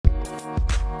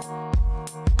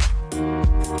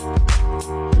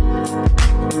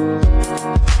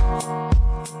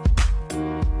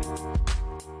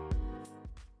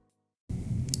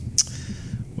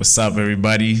What's up,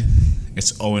 everybody?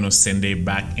 It's Owen Osende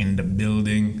back in the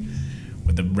building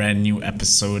with a brand new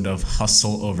episode of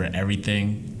Hustle Over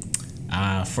Everything.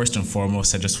 First and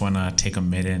foremost, I just want to take a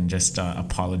minute and just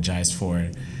apologize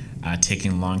for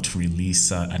taking long to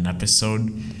release an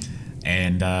episode.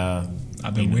 And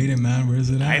I've been waiting, man. Where is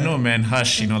it at? I know, man.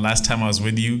 Hush. Last time I was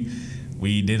with you,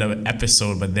 we did an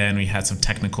episode, but then we had some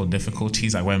technical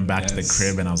difficulties. I went back to the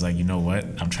crib and I was like, you know what?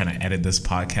 I'm trying to edit this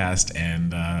podcast,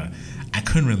 and I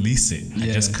couldn't release it. I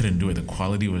just couldn't do it. The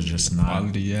quality was just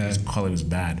not. The quality was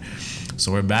bad.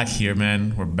 So we're back here,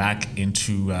 man. We're back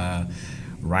into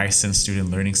Ryerson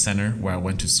Student Learning Center, where I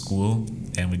went to school,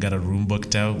 and we got a room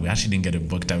booked out. We actually didn't get it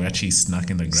booked out. We actually snuck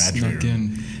in the graduate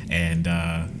room. And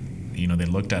they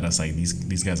looked at us like,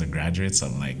 these guys are graduates.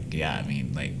 I'm like, yeah, I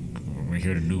mean, like, we're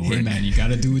here to do work. Hey, man, you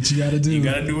gotta do what you gotta do. You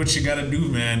gotta do what you gotta do,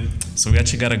 man. So we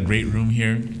actually got a great room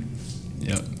here.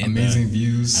 Yep. Amazing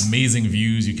views. Amazing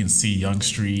views. You can see Yonge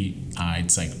Street.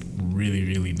 It's like really,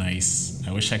 really nice.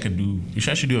 I wish I could do. We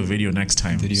should actually do a video next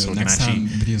time. Video's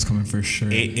coming for sure.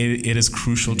 It is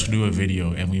crucial to do a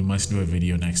video, and we must do a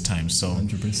video next time. So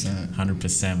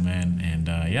 100%, man. And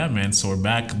man. So we're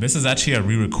back. This is actually a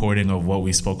re-recording of what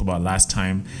we spoke about last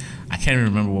time. I can't even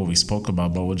remember what we spoke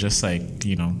about, but we'll just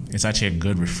it's actually a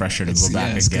good refresher to go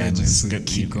back again. It's good.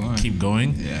 Keep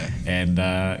going. Yeah. And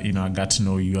I got to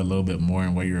know you a little bit more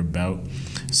and what you're about.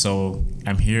 So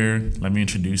I'm here. Let me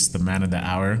introduce the man of the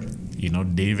hour.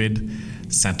 David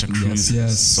Santa Cruz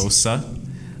Sosa,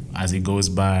 as he goes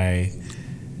by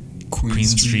Queen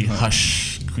Street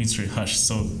Hush. Queen Street Hush.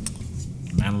 So,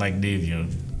 man like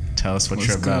Dave, tell us what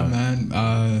you're about. What's good,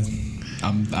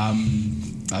 man?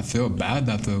 I feel bad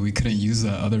that we couldn't use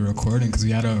the other recording because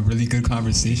we had a really good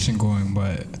conversation going,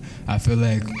 but I feel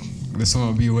like this one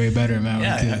will be way better, man.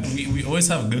 Yeah, we always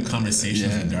have good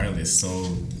conversations regardless,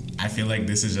 so I feel like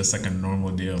this is just like a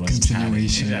normal deal of us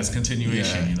continuation. That's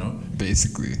continuation,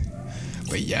 basically.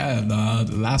 But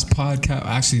the last podcast,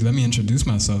 actually, let me introduce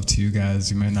myself to you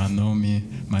guys. You might not know me.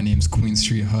 My name's Queen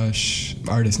Street Hush,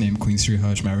 artist named Queen Street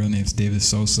Hush. My real name's David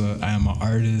Sosa. I am an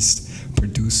artist,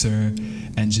 producer,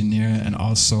 engineer, and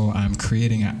also I'm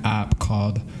creating an app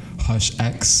called Hush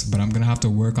X, but I'm gonna have to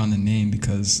work on the name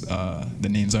because the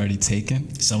name's already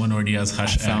taken. Someone already has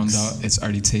Hush X. I found out it's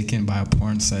already taken by a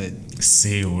porn site.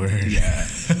 Say a word. Yeah.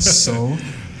 So,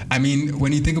 I mean,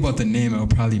 when you think about the name, it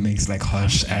probably makes like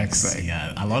Hush X.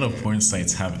 A lot of porn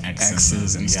sites have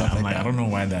X's and stuff like that. I don't know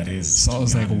why that is. So I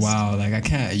was like, wow, like I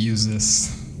can't use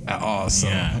this at all. So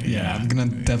I'm gonna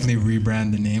definitely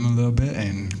rebrand the name a little bit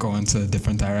and go into a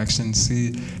different direction. See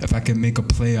if I can make a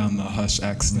play on the Hush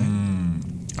X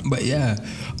thing. But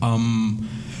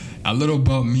a little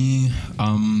about me.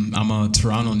 I'm a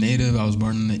Toronto native. I was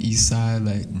born on the east side,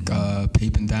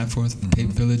 Pape and Danforth, Pape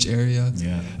Village area.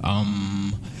 Yeah.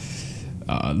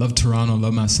 I love Toronto,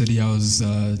 love my city. I was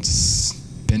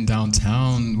just been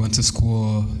downtown, went to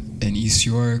school in East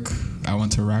York. I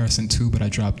went to Ryerson too, but I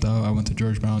dropped out. I went to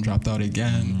George Brown, dropped out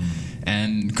again.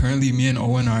 And currently me and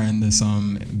Owen are in this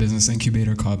business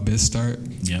incubator called BizStart.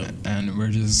 Yep. And we're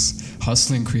just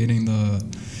hustling, creating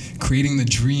the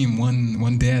dream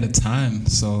one day at a time.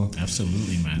 So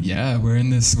absolutely, man. Yeah, we're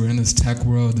in this tech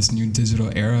world, this new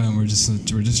digital era, and we're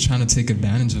just trying to take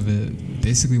advantage of it.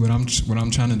 Basically, what I'm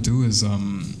trying to do is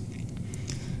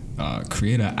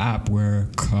create an app where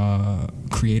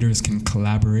creators can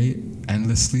collaborate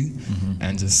endlessly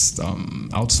and just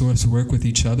outsource work with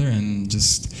each other and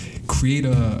just create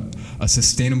a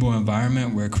sustainable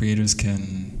environment where creators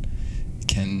can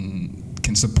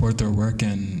support their work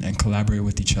and collaborate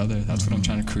with each other. That's what I'm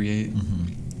trying to create.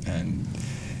 And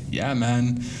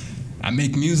man, I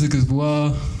make music as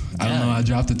well. I don't know, I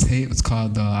dropped a tape. It's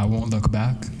called I Won't Look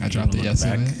Back. I dropped it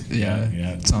yesterday.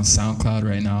 Yeah. It's on SoundCloud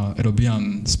right now. It'll be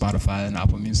on Spotify and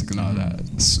Apple Music and all that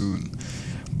soon.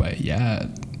 But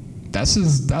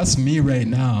that's me right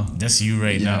now. That's you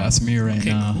right now. Yeah, that's me right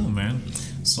now. Okay, cool, man.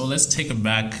 So let's take it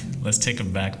back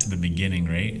to the beginning,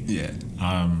 right? Yeah.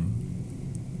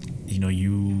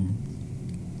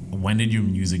 When did your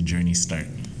music journey start?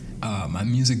 My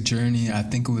music journey, I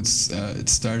think it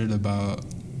started about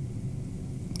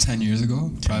 10 years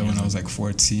ago, probably when I was like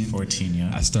 14. 14,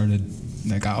 yeah. I started,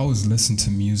 I always listened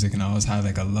to music and I always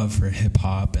had a love for hip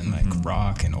hop and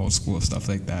rock and old school stuff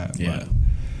like that. Yeah.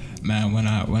 But man, when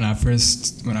I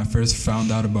first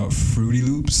found out about Fruity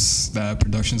Loops, the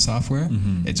production software,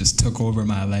 it just took over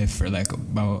my life for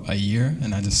about a year,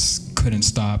 and I just couldn't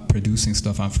stop producing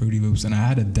stuff on Fruity Loops. And I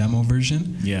had a demo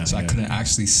version, so I couldn't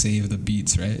actually save the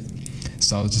beats, right?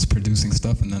 So I was just producing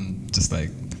stuff and then just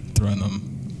throwing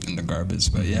them in the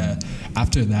garbage. But yeah,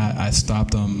 after that, I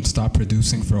stopped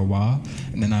producing for a while,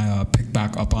 and then I picked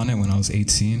back up on it when I was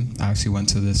 18. I actually went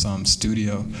to this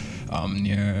studio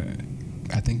near,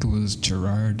 I think it was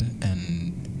Girard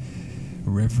and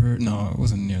River. No, it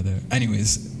wasn't near there.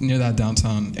 Anyways, near that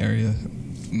downtown area,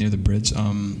 near the bridge.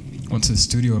 Went to the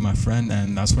studio with my friend,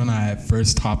 and that's when I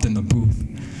first hopped in the booth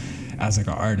as like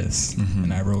an artist,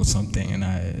 and I wrote something and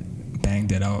I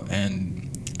banged it out, and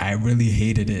I really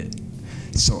hated it.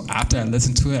 So after I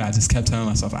listened to it, I just kept telling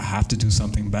myself I have to do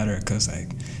something better, because like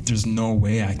there's no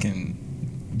way I can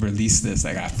release this.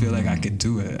 Like I feel like I could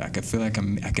do it. I could feel like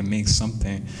I can make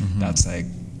something that's like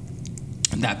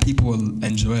that people will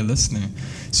enjoy listening.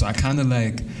 So I kind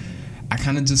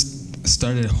of just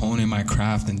started honing my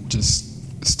craft and just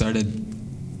started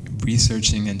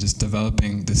researching and just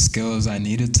developing the skills I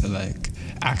needed to like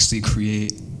actually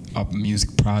create a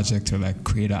music project or like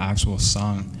create an actual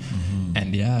song.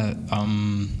 And yeah,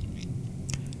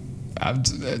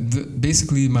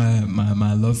 basically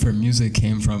my love for music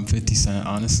came from 50 Cent,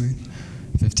 honestly.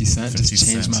 50 Cent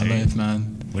just changed my life,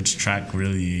 man. What track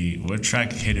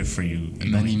hit it for you?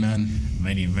 Many Men.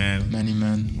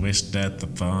 Wish Death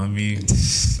Upon Me.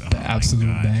 The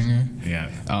absolute banger. Yeah.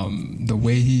 The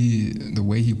way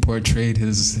he portrayed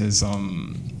his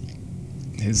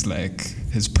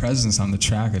presence on the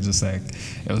track, it just like,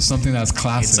 it was something that's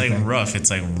classic. It's like rough.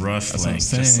 It's like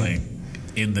just like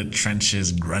in the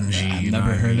trenches, grungy. Yeah, I've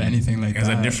never heard anything like that. It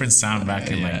was a different sound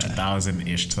back in like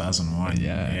 2000-ish, 2001.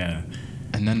 Yeah.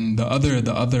 And then the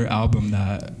other album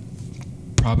that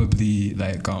probably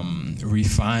like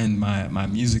refined my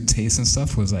music taste and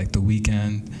stuff was like The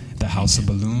Weeknd, The House of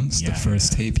Balloons, the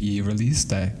first tape he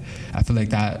released. I feel like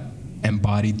that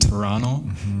embodied Toronto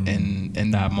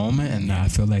in that moment, and I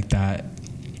feel like that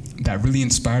really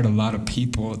inspired a lot of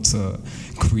people to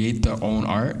create their own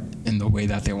art in the way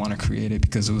that they want to create it,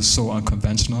 because it was so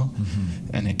unconventional,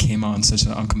 and it came out in such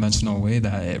an unconventional way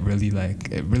that it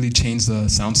really changed the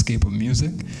soundscape of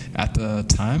music at the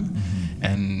time.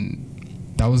 And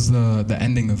that was the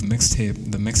ending of the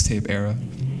mixtape era.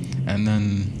 And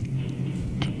then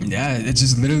it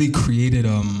just literally created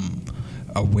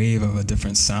a wave of a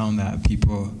different sound that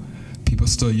people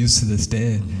still use to this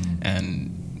day.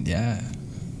 And yeah,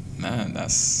 man,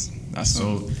 that's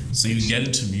so you get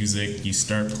into music, you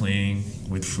start playing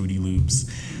with Fruity Loops.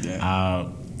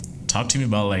 Talk to me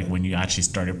about like when you actually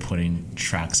started putting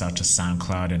tracks out to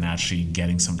SoundCloud and actually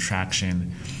getting some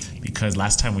traction, because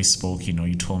last time we spoke,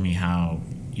 you told me how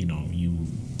you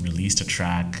released a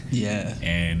track,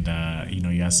 and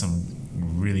you had some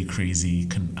really crazy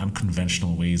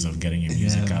unconventional ways of getting your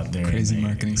music out there. Crazy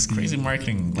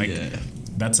marketing,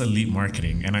 that's elite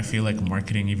marketing. And I feel like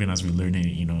marketing, even as we learn it,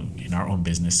 in our own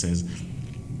businesses,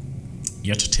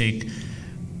 you have to take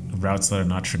routes that are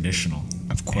not traditional,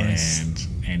 of course,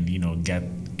 and get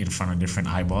in front of different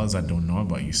eyeballs that don't know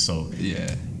about you. So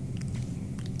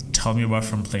tell me about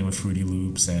from playing with Fruity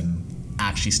Loops and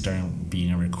actually starting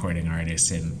being a recording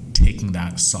artist and taking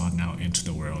that song out into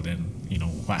the world, and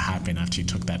what happened after you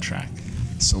took that track.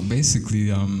 So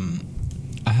basically,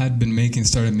 I had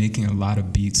started making a lot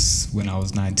of beats when I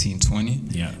was 19, 20.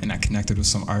 And I connected with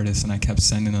some artists, and I kept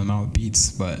sending them out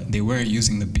beats, but they weren't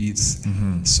using the beats.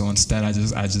 So instead, I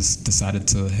just decided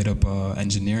to hit up an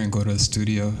engineer and go to a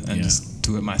studio and just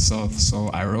do it myself. So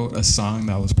I wrote a song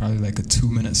that was probably like a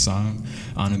 2-minute song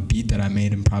on a beat that I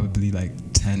made in probably like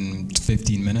 10 to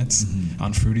 15 minutes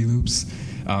on Fruity Loops.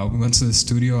 We went to the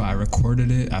studio, I recorded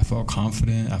it, I felt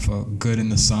confident, I felt good in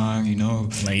the song,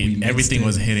 Like everything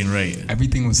was hitting right.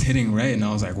 Everything was hitting right, and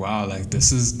I was like, wow, like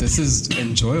this is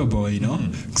enjoyable,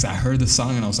 because I heard the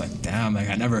song and I was like, damn, like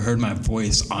I never heard my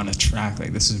voice on a track,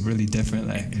 like this is really different.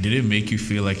 Like, did it make you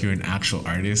feel like you're an actual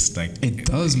artist? Like, it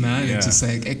does, man. It's just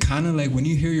like, it kind of like when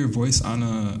you hear your voice on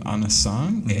a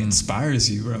song, it inspires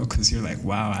you, bro, because you're like,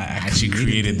 wow, I actually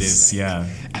created this. Like,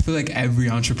 I feel like every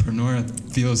entrepreneur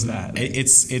feels that.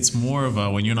 It's more of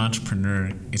when you're an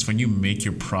entrepreneur, it's when you make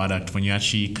your product, when you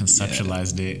actually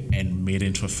conceptualized it and made it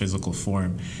into a physical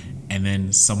form, and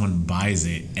then someone buys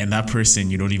it, and that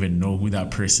person, you don't even know who that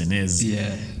person is,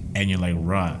 and you're like,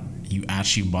 rah, you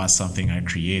actually bought something I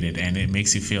created, and it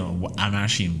makes you feel I'm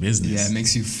actually in business. It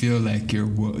makes you feel like you're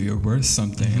worth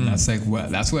something, and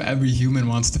that's what every human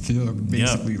wants to feel,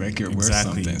 basically, like you're worth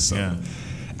something. So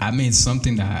I made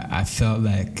something that I felt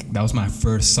like that was my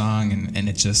first song, and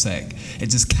it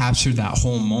just captured that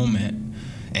whole moment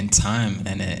in time,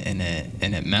 and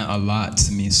it meant a lot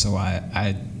to me. So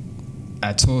I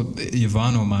told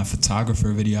Ivano, my photographer,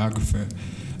 videographer,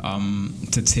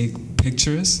 to take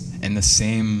pictures, and that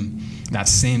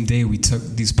same day we took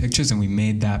these pictures and we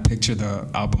made that picture the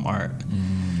album art.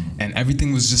 And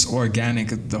everything was just organic.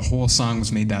 The whole song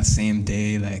was made that same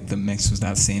day. Like the mix was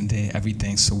that same day,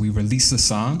 everything. So we released the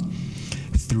song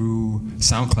through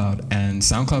SoundCloud, and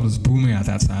SoundCloud was booming at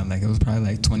that time. Like it was probably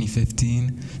like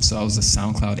 2015. So that was the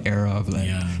SoundCloud era of like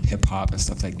hip hop and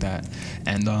stuff like that.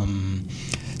 And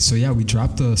so yeah, we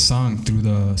dropped the song through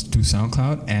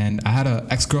SoundCloud, and I had an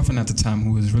ex-girlfriend at the time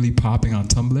who was really popping on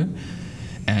Tumblr.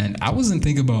 And I wasn't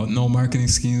thinking about no marketing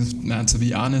schemes, man, to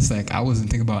be honest. Like, I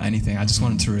wasn't thinking about anything. I just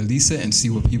wanted to release it and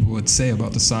see what people would say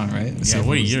about the song, right? Yeah,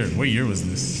 what year was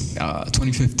this?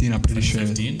 2015, I'm pretty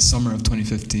 2015? sure. Summer of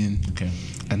 2015. Okay.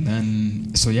 And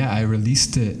then, so yeah, I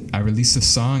released it. I released the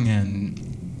song, and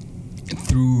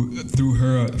through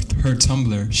her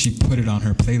Tumblr, she put it on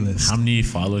her playlist. How many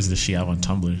followers does she have on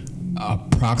Tumblr?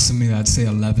 Approximately, I'd say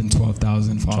 12,000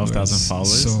 followers. 12,000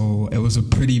 followers? So it was a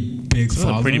pretty big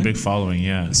following. A pretty big following,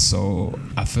 yeah. So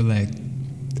I feel like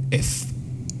if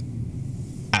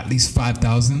at least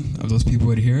 5,000 of those people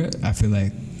would hear it, I feel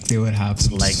like they would have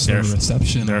some like sort of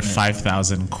reception. There are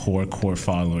 5,000 core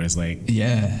followers, like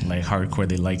like hardcore.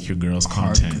 They like your girl's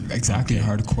content. Exactly,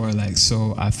 hardcore. Like,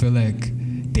 so I feel like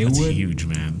that's huge,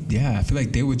 man. Yeah, I feel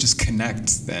like they would just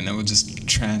connect, and it would just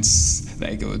transport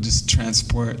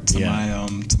to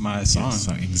my song. Yes,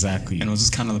 exactly. And it would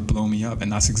just kind of blow me up, and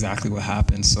that's exactly what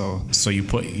happened. So you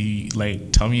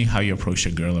tell me how you approached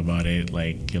a girl about it.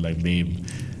 Like, you're like, babe.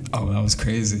 Oh, that was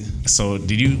crazy. So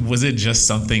was it just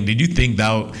something? Did you think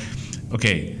that?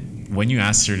 Okay, when you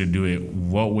asked her to do it,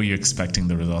 what were you expecting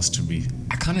the results to be?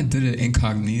 I kind of did it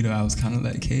incognito. I was kind of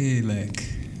like, hey, like,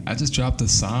 I just dropped a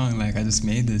song, like I just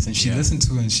made this, and she listened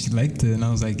to it and she liked it, and I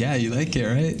was like, yeah, you like it,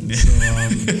 right?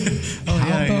 So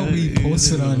how about we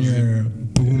post it on your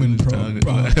Boom and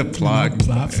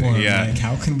platform? Yeah. Like,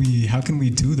 how can we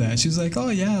do that? She was like, oh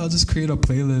yeah, I'll just create a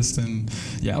playlist, and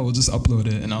yeah, we'll just upload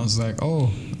it. And I was like,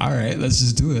 oh, all right, let's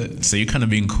just do it. So you're kind of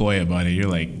being coy about it. You're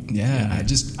like, I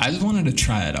just wanted to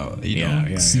try it out,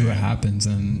 see what happens,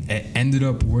 and it ended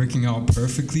up working out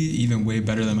perfectly, even way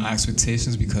better than my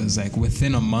expectations, because like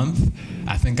within a month,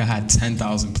 I think I had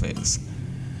 10,000 plays.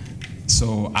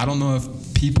 So I don't know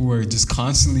if people were just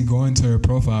constantly going to her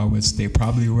profile, which they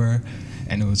probably were,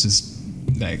 and it was just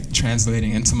like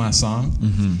translating into my song.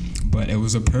 Mm-hmm. But it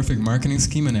was a perfect marketing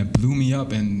scheme, and it blew me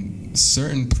up in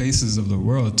certain places of the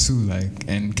world too. Like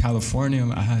in California,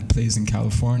 I had plays in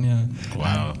California. Wow. I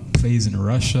had plays in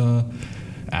Russia.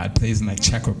 I had plays in like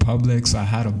Czech Republic. So I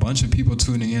had a bunch of people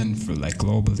tuning in for like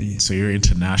globally. So you're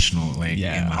international, like in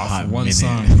a hot one minute.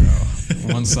 Song,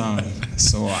 bro. One song.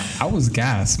 So I was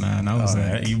gassed, man. I was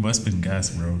like, you must have been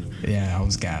gassed, bro. Yeah, I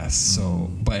was gassed. So,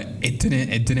 but it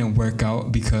didn't work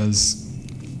out because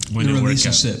the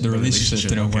relationship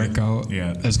didn't work out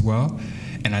as well.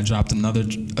 And I dropped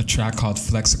a track called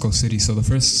Flexico City. So the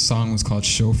first song was called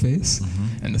Showface,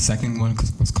 and the second one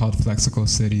was called Flexico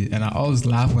City. And I always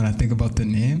laugh when I think about the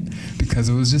name, because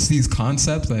it was just these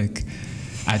concepts like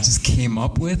I just came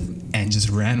up with and just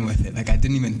ran with it. Like I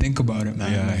didn't even think about it,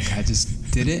 man. Yeah. Like I just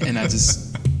did it, and I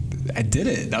did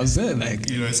it. That was it. Like,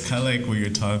 it's kind of like what you're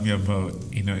talking me about.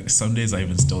 Some days I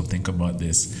even still think about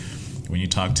this. When you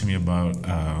talk to me about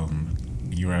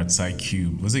you were outside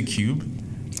Cube. Was it Cube?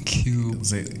 Cube.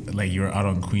 Was it like you were out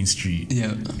on Queen Street?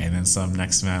 Yeah. And then some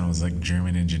next man was like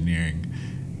German engineering.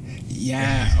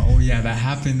 Yeah. Oh yeah, that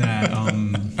happened at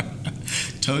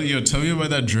Tell me about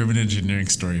that German engineering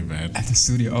story, man. At the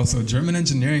studio. Also, German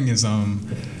engineering is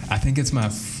I think it's my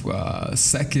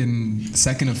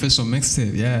second official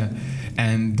mixtape. Yeah.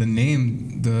 And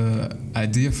the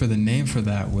idea for the name for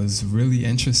that was really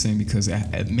interesting, because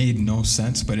it made no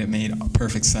sense, but it made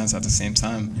perfect sense at the same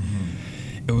time.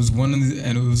 Mm-hmm. It was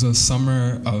and it was a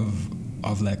summer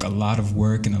of like a lot of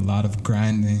work and a lot of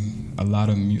grinding. A lot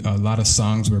of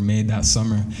songs were made that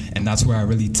summer, and that's where I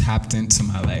really tapped into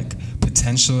my like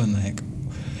potential, and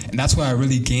that's why I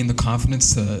really gained the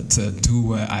confidence to do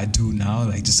what I do now,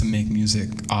 like just to make music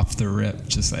off the rip,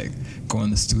 just like go in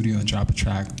the studio and drop a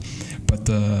track. But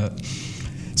the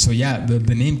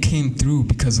name came through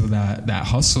because of that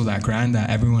hustle, that grind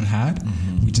that everyone had.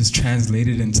 Mm-hmm. We just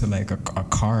translated into like a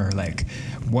car. Like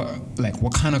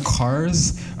what kind of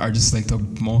cars are just like the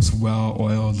most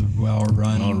well-oiled,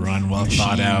 well-run,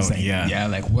 well-thought out. Like, yeah.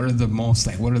 Like what are the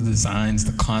designs,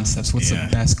 the concepts? What's the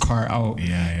best car out?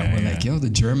 And we're like, yo, the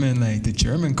German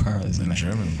cars. And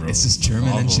German, bro. It's just German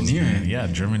Volvos, engineering. Man. Yeah,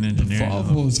 German engineering.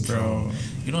 Volvos, bro.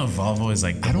 You know, Volvo is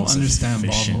like the I don't most understand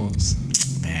efficient. Volvos.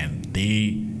 Man,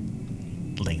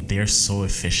 they're so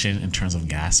efficient in terms of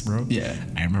gas, bro. Yeah.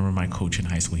 I remember my coach in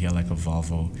high school, he had like a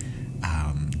Volvo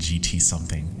GT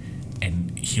something,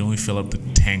 and he only filled up the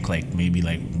tank like maybe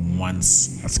like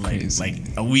once. That's crazy. Like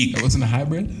a week. It wasn't a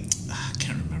hybrid? I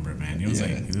can't remember, man.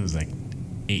 It was like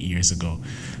 8 years ago,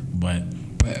 but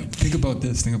think about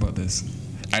this.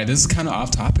 All right, this is kind of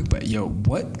off topic, but yo,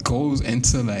 what goes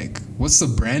into like, what's the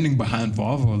branding behind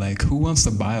Volvo? Like, who wants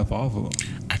to buy a Volvo?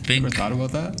 I think. Ever thought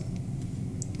about that?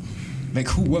 Like,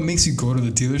 what makes you go to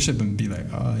the dealership and be like,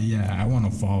 oh yeah, I want a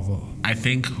Volvo? I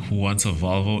think who wants a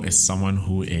Volvo is someone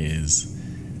who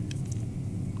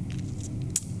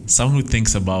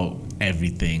thinks about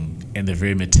everything and they're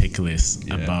very meticulous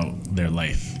about their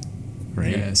life,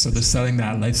 right? Yeah, so they're selling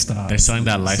that lifestyle. It's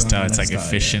like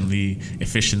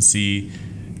efficiency.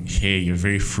 Hey, you're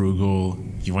very frugal.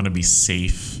 You want to be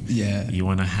safe. Yeah. You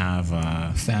want to have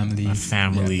a family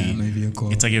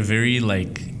vehicle. It's like you're very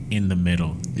like in the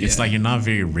middle. Yeah. It's like you're not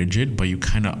very rigid, but you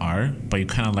kind of are. But you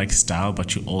kind of like style,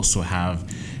 but you also have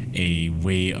a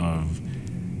way of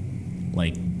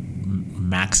like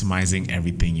maximizing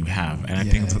everything you have. And I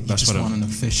think that's what an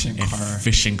efficient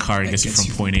car gets you from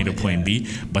point A to point B,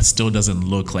 but still doesn't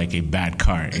look like a bad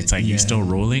car. It's like you're still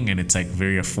rolling, and it's like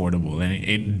very affordable, and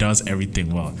it does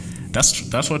everything well.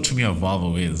 That's what to me a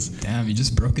Volvo is. Damn, you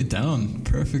just broke it down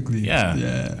perfectly.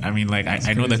 Yeah. I mean, like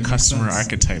I know the customer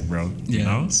archetype, bro. You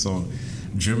know, so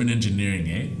German engineering,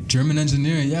 eh? German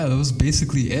engineering, yeah, that was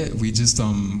basically it. We just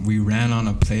we ran on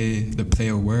the play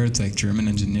of words, like German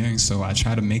engineering. So I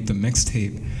tried to make the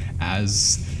mixtape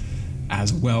as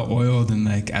well oiled and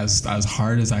like as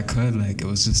hard as I could. Like it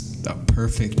was just a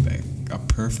perfect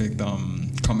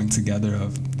coming together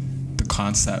of the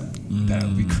concept that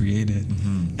we created.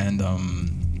 And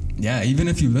even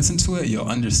if you listen to it, you'll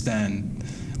understand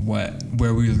where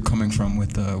we were coming from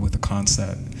with the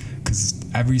concept. Because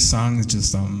every song is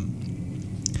just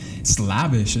it's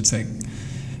lavish. It's like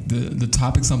the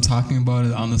topics I'm talking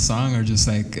about on the song are just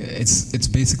like it's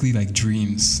basically like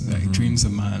dreams, like dreams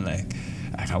of mine. Like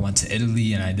I went to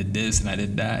Italy and I did this and I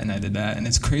did that and I did that, and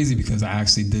it's crazy because I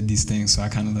actually did these things. So I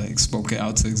kind of like spoke it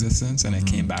out to existence and it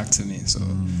came back to me. So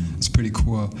it's pretty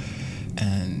cool.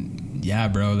 And yeah,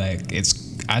 bro, like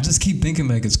I just keep thinking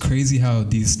like it's crazy how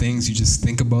these things you just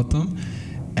think about them.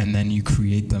 And then you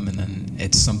create them, and then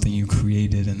it's something you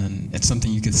created, and then it's something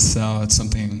you could sell. It's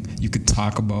something you could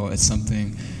talk about. It's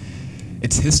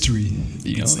history.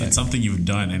 It's something you've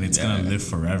done, and it's gonna live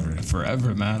forever.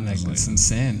 Forever, man. Like it's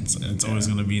insane. It's always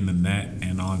gonna be in the net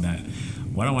and all that.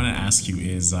 What I want to ask you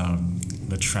is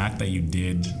the track that you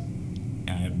did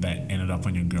that ended up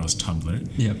on your girl's Tumblr.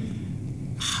 Yep.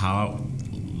 How,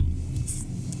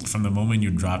 from the moment you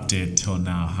dropped it till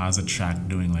now, how's the track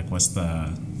doing? Like, what's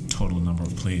the total number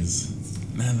of plays?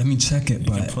 Man, let me check it.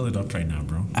 You can pull it up right now,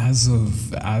 bro. As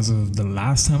of the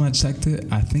last time I checked it,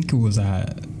 I think it was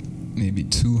at maybe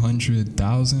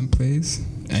 200,000 plays.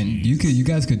 And you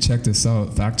guys could check this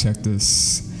out, fact check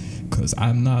this, because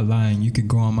I'm not lying. You could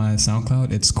go on my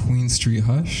SoundCloud. It's Queen Street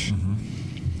Hush,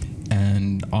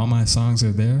 and all my songs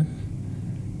are there.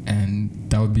 And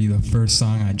that would be the first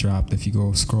song I dropped. If you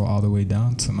go scroll all the way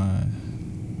down to my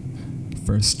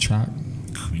first track.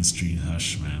 Queen Street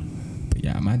Hush, man. But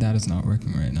yeah, my data is not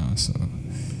working right now, so.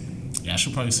 Yeah, I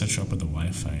should probably set you up with the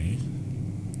Wi-Fi.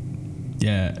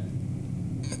 Yeah.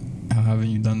 How haven't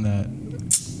you done that?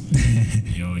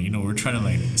 Yo, we're trying to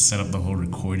like set up the whole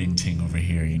recording thing over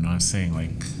here. You know what I'm saying?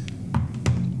 Like.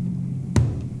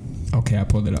 Okay, I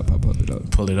pulled it up. Pulled it up?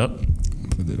 Pulled it up.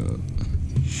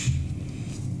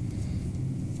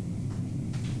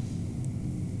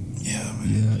 Yeah,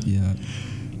 man. Yeah.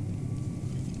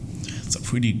 It's a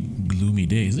pretty gloomy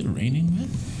day. Is it raining, man?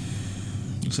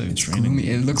 Looks like it's raining. Gloomy.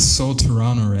 It looks so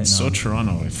Toronto right now. So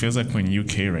Toronto. It feels like we're in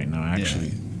UK right now, actually.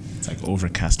 Yeah. It's like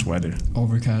overcast weather.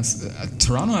 Overcast.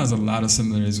 Toronto has a lot of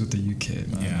similarities with the UK,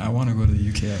 man. Yeah. I want to go to the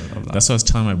UK a lot. That's what I was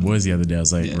telling my boys the other day. I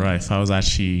was like, right, if I was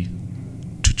actually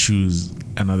to choose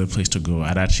another place to go,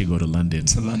 I'd actually go to London.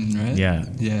 To London, right? Yeah.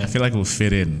 I feel like it will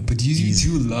fit in. But do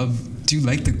you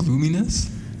like the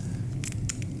gloominess?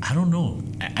 I don't know.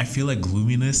 I feel like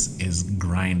gloominess is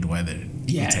grind weather.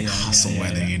 Yeah, it's like hustle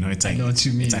weather. It's like, I know what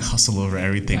you mean. It's like hustle over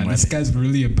everything. Man, this guy's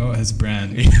really about his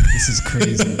brand. This is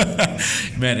crazy.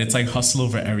 Man, it's like hustle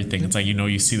over everything. It's like,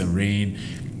 you see the rain,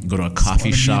 go to a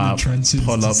coffee shop,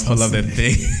 pull up that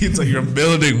thing. It's like you're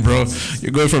building, bro.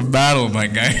 You're going for battle, my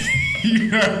guy.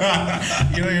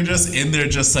 You're just in there,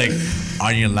 just like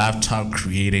on your laptop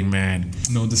creating, man.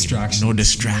 No distractions.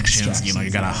 You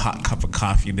got a hot cup of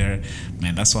coffee there,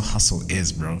 man. That's what hustle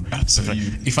is, bro.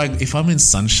 Absolutely. So if I'm in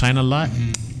sunshine a lot,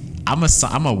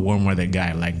 I'm a warm weather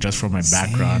guy. Like just from my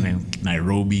background in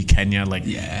Nairobi, Kenya, like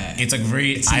it's like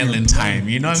very island time.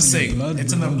 You know what I'm saying?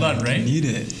 It's in the blood, right? You need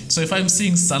it. So if I'm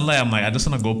seeing sunlight, I'm like, I just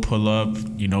want to go pull up.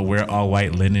 Wear all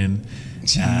white linen.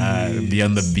 Be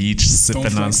on the beach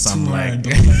sipping on some like.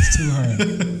 Don't flex too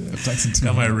hard. Flexing too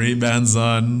Got my hard. Ray-Bans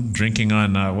on, drinking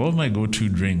on what was my go-to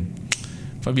drink?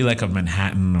 Probably like a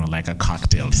Manhattan or like a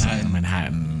cocktail.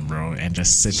 Manhattan, bro, and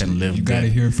just sit and live. You gotta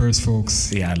hear it first,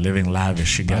 folks. Yeah, living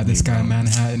lavish. You Buy got this me, guy bro.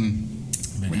 Manhattan.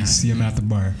 When you see him at the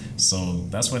bar. So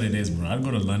that's what it is, bro. I'd go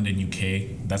to London, UK.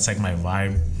 That's like my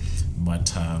vibe.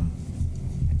 But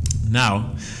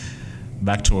now,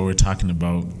 back to what we're talking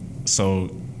about. So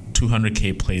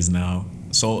 200K plays now.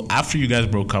 So after you guys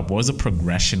broke up, what was the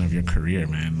progression of your career,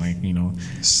 man? Like, you know,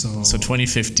 so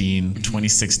 2015,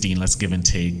 2016, let's give and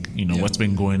take. You know, what's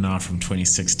been going on from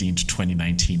 2016 to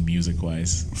 2019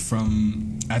 music-wise?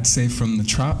 I'd say from the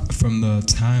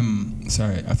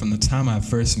time I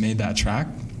first made that track,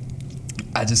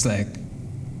 I just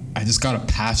got a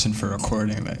passion for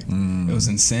recording. Like it was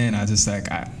insane. I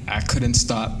couldn't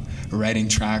stop writing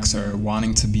tracks or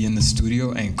wanting to be in the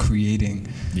studio and creating.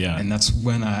 Yeah. And that's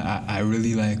when I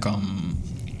really like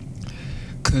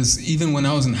because even when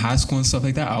I was in high school and stuff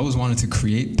like that, I always wanted to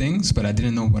create things, but I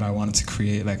didn't know what I wanted to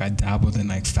create. Like I dabbled in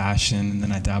like fashion, and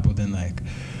then I dabbled in like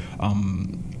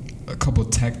a couple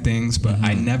tech things, but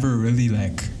I never really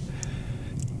I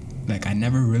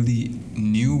never really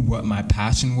knew what my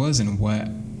passion was and what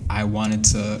I wanted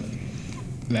to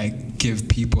like give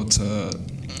people to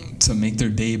make their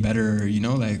day better, you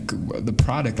know, like the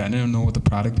product. I didn't know what the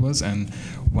product was, and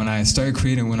when I started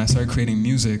creating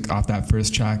music off that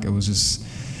first track, it was just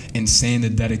insane, the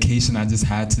dedication I just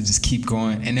had to just keep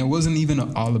going. And it wasn't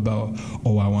even all about,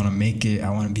 oh, I want to make it, I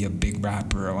want to be a big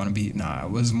rapper, I want to be,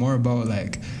 it was more about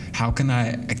like, how can I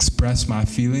express my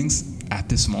feelings at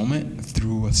this moment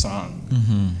through a song?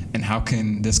 And how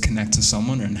can this connect to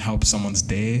someone and help someone's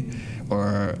day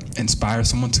or inspire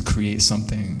someone to create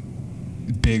something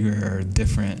bigger or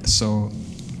different? So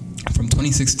from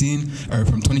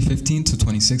 2015 to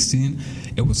 2016,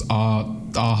 it was all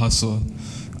hustle,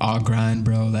 all grind,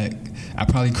 bro. Like I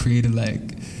probably created like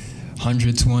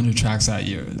 100, 200 tracks that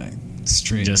year, like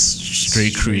straight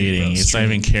creating. Bro, it's not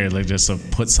even care, like just to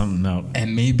put something out.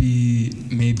 And maybe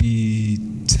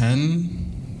 10,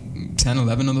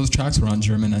 11 of those tracks were on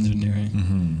German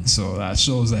engineering. So that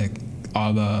shows like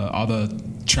all the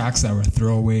tracks that were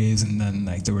throwaways, and then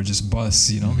like they were just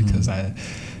busts, you know, because I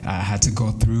had to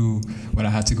go through what I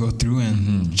had to go through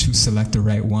and select the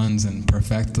right ones and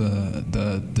perfect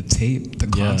the tape, the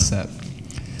concept.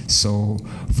 So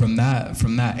from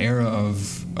that era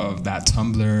of that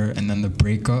Tumblr and then the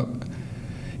breakup,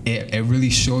 it really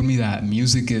showed me that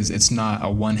music it's not a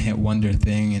one-hit wonder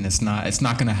thing, and it's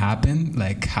not gonna happen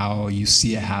like how you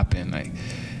see it happen. Like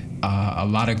a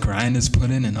lot of grind is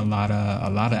put in, and a lot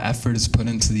of effort is put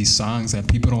into these songs, and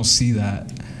people don't see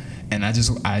that. And I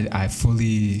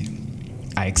fully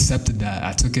accepted that.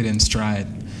 I took it in stride,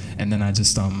 and then I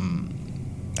just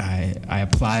I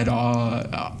applied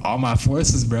all my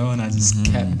forces, bro, and I just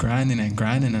kept grinding,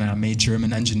 and I made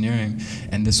German engineering.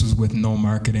 And this was with no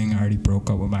marketing. I already broke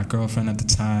up with my girlfriend at the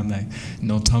time, like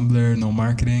no Tumblr, no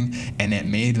marketing, and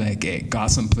it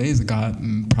got some plays. It got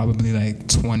probably like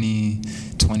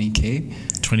 20K.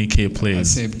 20K plays. I'd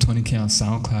say 20K on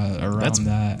SoundCloud, around that.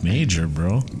 That's major,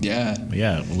 bro. Yeah.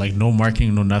 Yeah, like no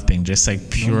marketing, no nothing, just like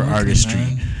pure artistry.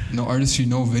 Man. No artistry,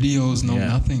 no videos, no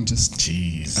nothing, just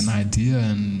an idea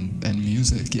and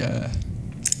music, yeah.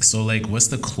 So like, what's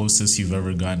the closest you've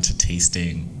ever gotten to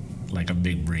tasting like a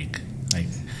big break? Like,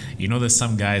 you know, there's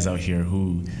some guys out here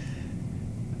who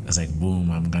it's like,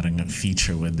 boom, I'm gonna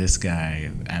feature with this guy,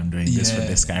 I'm doing this with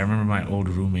this guy. I remember my old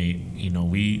roommate, you know,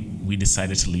 we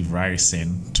decided to leave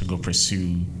Ryerson to go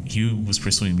pursue, he was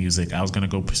pursuing music, I was gonna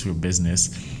go pursue a business,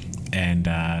 and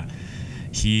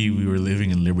we were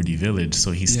living in Liberty Village,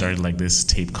 so he started like this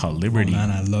tape called Liberty. Oh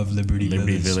man, I love Liberty Village.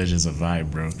 Liberty Village is a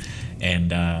vibe, bro.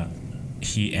 And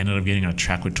he ended up getting a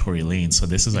track with Tory Lanez. So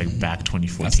this is like back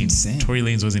 2014. That's insane. Tory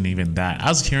Lanez wasn't even that. I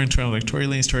was hearing Tory, like Tory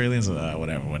Lanez,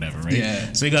 whatever, right?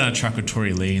 Yeah. So he got a track with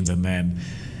Tory Lanez, and then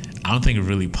I don't think it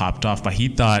really popped off, but he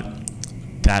thought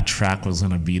that track was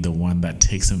gonna be the one that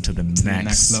takes him to the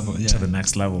next level. Yeah. To the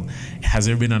next level. Has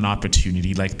there been an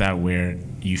opportunity like that where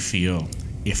you feel,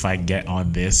 if I get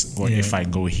on this, or if I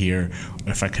go here,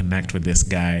 or if I connect with this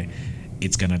guy,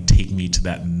 it's gonna take me to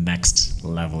that next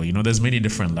level? You know, there's many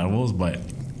different levels, but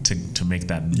to make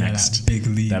that next that big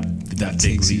leap, that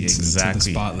big leap, exactly. To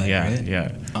the spotlight, right?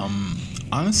 Yeah.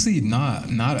 Honestly, not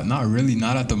really,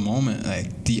 not at the moment.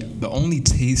 Like the only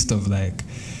taste of like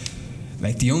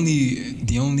the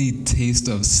only taste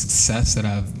of success that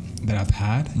I've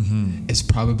had is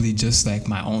probably just like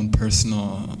my own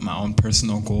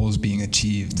personal goals being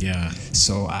achieved. Yeah.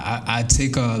 So I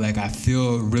take I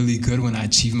feel really good when I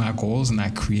achieve my goals and I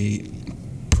create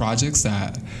projects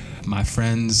that my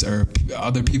friends or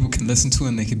other people can listen to,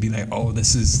 and they could be like, oh,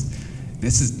 this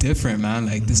is different, man.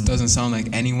 Like, this doesn't sound like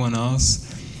anyone else.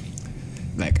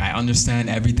 Like, I understand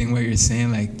everything what you're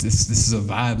saying. Like, this is a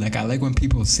vibe. Like, I like when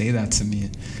people say that to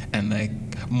me, and like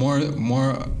more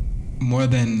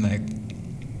than like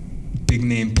big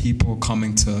name people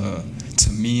coming to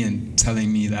me and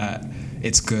telling me that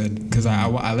it's good, because I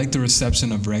like the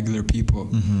reception of regular people,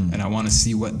 and I want to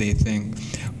see what they think.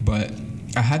 But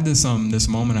I had this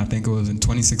moment, I think it was in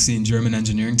 2016 German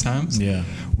Engineering Times,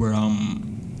 where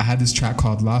I had this track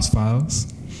called Lost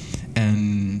Files,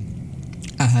 and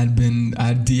I had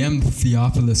DM'd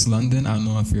Theophilus London. I don't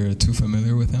know if you're too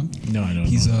familiar with him. No, I don't.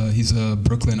 He's a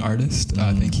Brooklyn artist.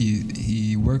 I think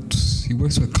he works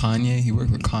with Kanye. He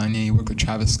worked with Kanye. He worked with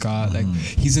Travis Scott. Like,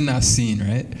 he's in that scene,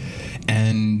 right?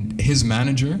 And his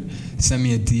manager sent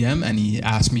me a DM, and he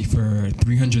asked me for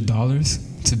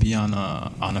 $300 to be on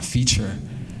a feature,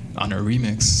 on a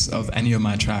remix of any of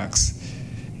my tracks.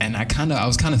 And I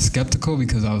was kind of skeptical,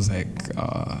 because I was like,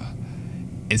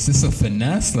 is this a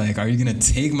finesse? Like, are you gonna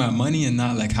take my money and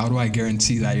not, like, how do I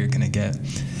guarantee that you're gonna get?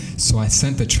 So I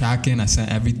sent the track in, I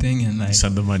sent everything, and like,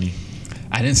 send the money.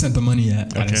 I didn't send the money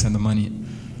yet. Okay. I didn't send the money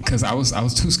because I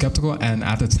was too skeptical, and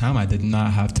at the time I did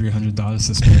not have $300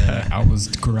 to spare. I was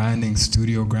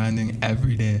studio grinding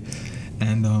every day,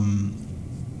 and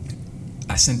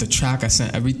I sent the track, I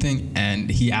sent everything, and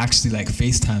he actually like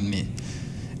FaceTimed me,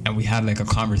 and we had like a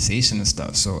conversation and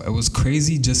stuff. So it was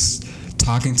crazy just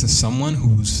talking to someone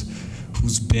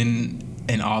who's been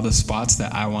in all the spots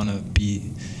that I want to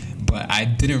be. But I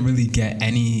didn't really get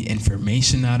any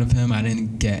information out of him. I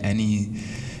didn't get any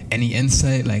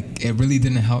insight. Like, it really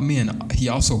didn't help me. And he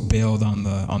also bailed on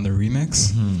the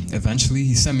remix. Eventually,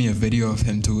 he sent me a video of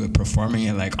him performing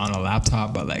it like on a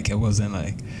laptop, but like it wasn't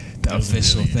like the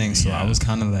official thing. So I was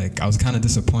kind of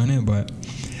disappointed, but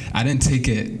I didn't take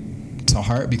it to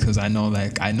heart, because I know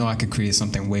I could create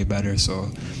something way better. So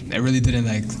it really didn't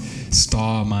like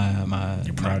stall my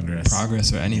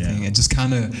progress or anything. It just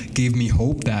kind of gave me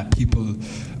hope that people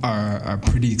are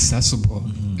pretty accessible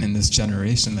in this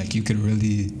generation. Like, you could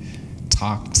really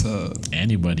talk to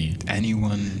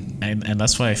anyone, and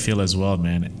that's why I feel as well,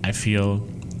 man. I feel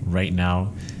right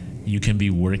now you can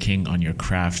be working on your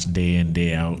craft day in,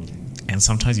 day out, and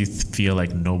sometimes you feel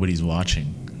like nobody's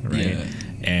watching, right?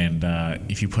 And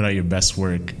if you put out your best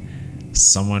work,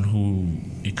 someone who,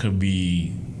 it could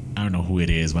be, I don't know who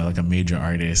it is, but like a major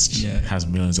artist, has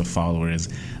millions of followers,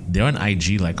 they're on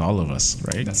IG like all of us,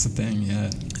 right? That's the thing,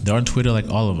 They're on Twitter like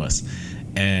all of us.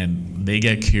 And they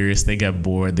get curious, they get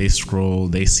bored, they scroll,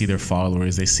 they see their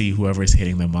followers, they see whoever's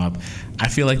hitting them up. I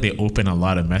feel like they open a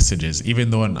lot of messages,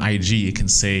 even though on IG it can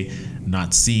say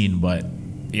not seen, but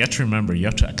you have to remember, you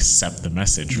have to accept the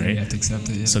message, right? You have to accept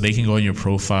it, So they can go on your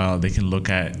profile, they can look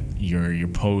at your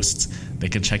posts, they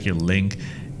can check your link.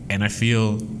 And I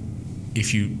feel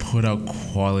if you put out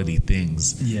quality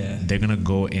things, they're going to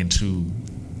go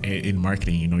in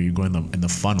marketing, you go in the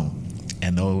funnel,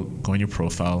 and they'll go on your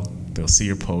profile, they'll see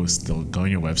your post, they'll go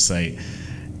on your website,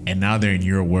 and now they're in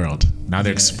your world. Now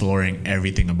they're exploring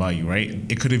everything about you, right?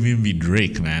 It could even be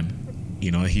Drake, man.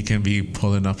 He can be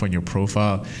pulling up on your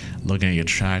profile, looking at your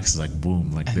tracks, like, boom,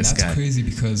 like, and this guy. That's crazy,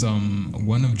 because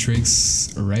one of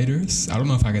Drake's writers, I don't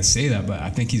know if I can say that, but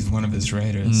I think he's one of his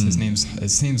writers. His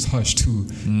name's Hush too.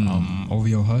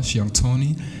 OVO Hush, Young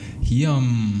Tony. He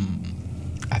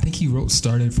I think he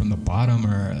started from the bottom,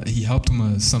 or he helped him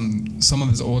with some of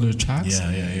his older tracks.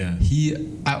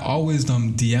 I always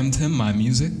DM'd him my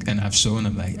music, and I've shown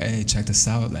him like, hey, check this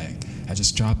out, like, I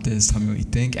just dropped this, tell me what you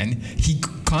think. And he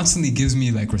constantly gives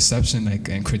me like reception, like,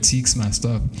 and critiques my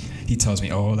stuff. He tells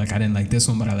me, oh, like, I didn't like this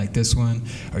one, but I like this one,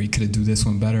 or you could have do this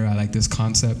one better, I like this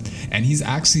concept. And he's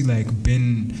actually like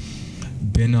been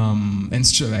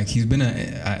he's been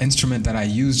an instrument that I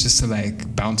use just to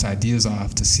like bounce ideas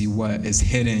off, to see what is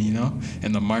hidden,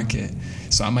 in the market.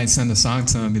 So I might send a song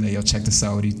to him and be like, yo, check this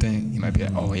out, what do you think? He might be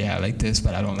like, oh yeah, I like this,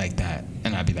 but I don't like that.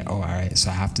 And I'd be like, oh, all right, so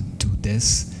I have to do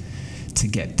this to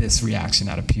get this reaction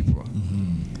out of people.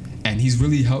 And he's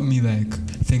really helped me like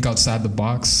think outside the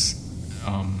box.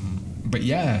 But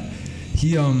yeah,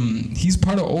 he's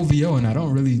part of OVO, and I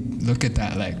don't really look at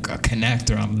that like a connect,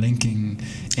 or I'm linking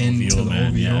into the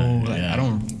OVO. I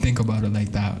don't think about it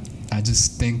like that. I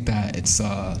just think that it's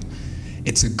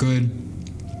a good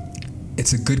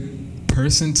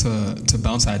person to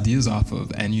bounce ideas off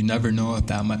of, and you never know if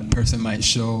that person might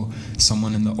show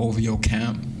someone in the OVO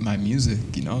camp my music,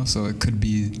 so it could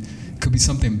be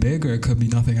something big, or it could be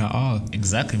nothing at all.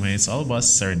 Exactly, man. It's all about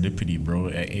serendipity, bro.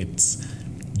 It's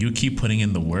you keep putting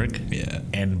in the work,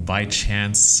 and by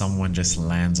chance someone just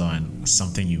lands on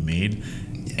something you made,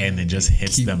 and it just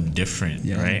hits them different,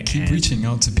 right? Keep reaching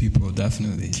out to people,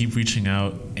 definitely. Keep reaching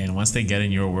out, and once they get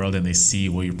in your world and they see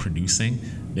what you're producing,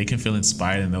 they can feel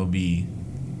inspired, and they'll be,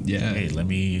 hey, let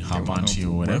me hop onto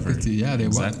you or whatever. Yeah, they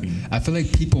exactly. I feel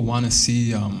like people want to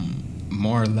see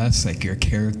more or less like your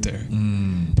character,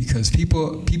 because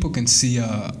people can see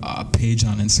a page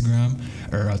on Instagram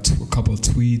or a couple of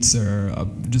tweets or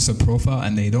just a profile,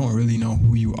 and they don't really know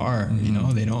who you are. You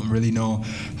know, they don't really know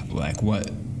like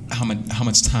how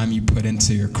much time you put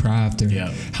into your craft, or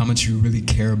how much you really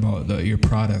care about your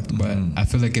product. But I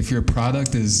feel like if your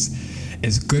product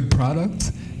is good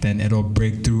product, then it'll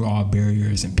break through all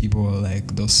barriers, and people will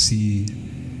they'll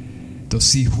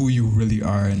see who you really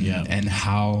are, and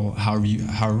how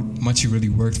much you really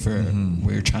worked for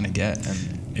what you're trying to get. And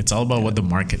it's all about what the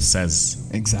market says.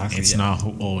 Exactly. It's not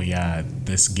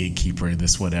this gatekeeper,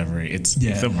 this whatever. It's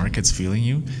if the market's feeling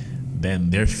you,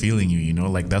 then they're feeling you. You know,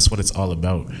 like that's what it's all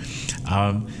about.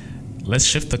 Let's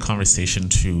shift the conversation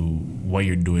to what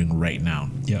you're doing right now.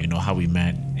 You know, how we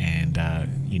met, and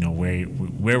you know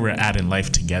where we're at in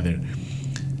life together.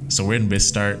 So we're in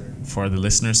BizStart. For the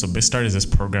listeners, so BizStart is this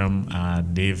program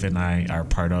Dave and I are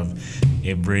part of.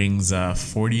 It brings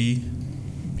 40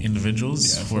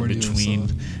 individuals who are between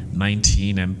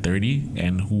 19 and 30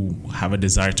 and who have a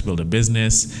desire to build a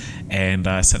business. And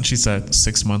essentially it's a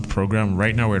 6-month program.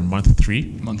 Right now we're in month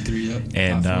 3.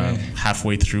 And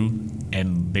halfway through,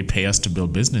 and they pay us to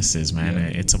build businesses, man.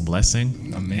 It's a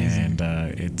blessing. Amazing.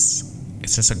 And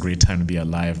it's just a great time to be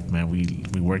alive, man. We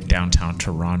work downtown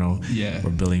Toronto. We're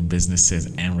building businesses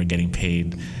and we're getting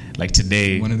paid. Like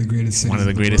today, one of the greatest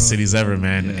cities ever,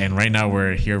 man. And right now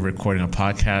we're here recording a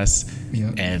podcast,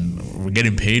 and we're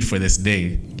getting paid for this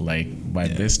day, like by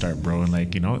BizStart, bro. And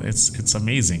like, you know, it's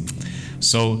amazing.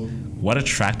 So, what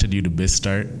attracted you to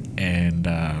BizStart, and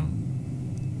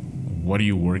what are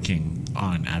you working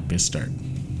on at BizStart?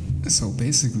 So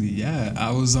basically,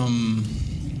 I was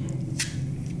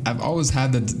I've always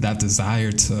had that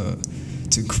desire to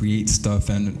create stuff,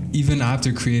 and even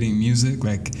after creating music,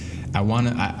 like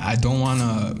I don't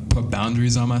wanna put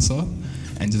boundaries on myself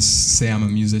and just say I'm a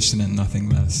musician and nothing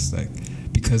less. Like,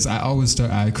 because I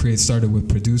started with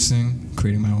producing,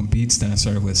 creating my own beats, then I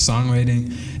started with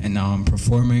songwriting, and now I'm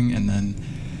performing, and then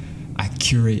I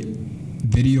curate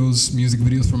music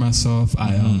videos for myself.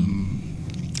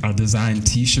 I design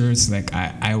t-shirts. Like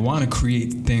I want to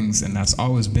create things, and that's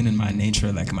always been in my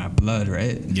nature, like my blood,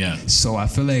 right? So I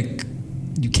feel like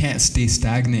you can't stay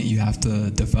stagnant. You have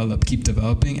to keep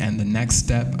developing. And the next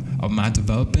step of my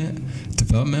development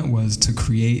was to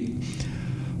create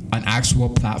an actual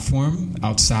platform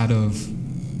outside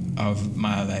of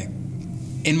my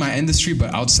in my industry,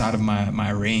 but outside of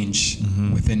my range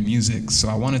within music. So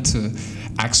I wanted to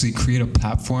actually create a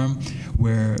platform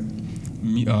where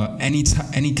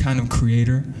any kind of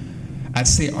creator, I'd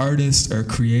say artist or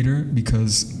creator,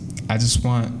 because I just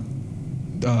want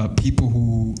people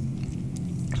who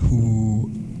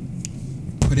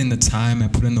put in the time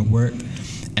and put in the work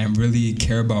and really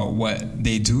care about what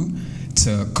they do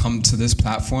to come to this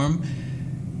platform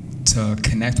to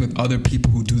connect with other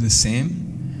people who do the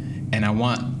same. And I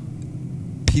want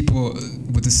people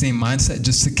with the same mindset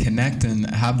just to connect and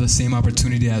have the same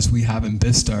opportunity as we have in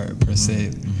BizStart, per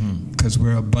se. Because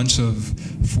we're a bunch of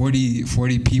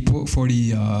 40 people, 40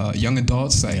 young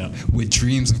adults, with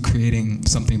dreams of creating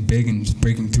something big and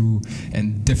breaking through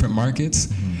in different markets.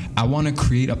 I want to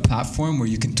create a platform where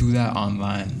you can do that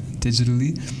online,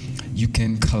 digitally. You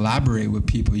can collaborate with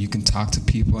people, you can talk to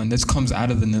people, and this comes out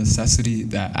of the necessity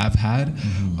that I've had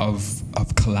of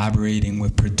collaborating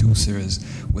with producers,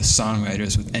 with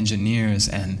songwriters, with engineers.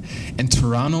 And in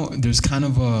Toronto, there's kind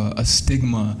of a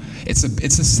stigma. It's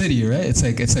a city, right? It's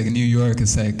like New York.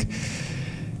 It's like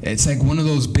one of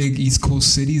those big East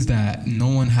Coast cities that no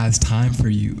one has time for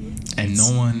you. And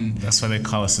no one... That's why they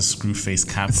call us the screw-face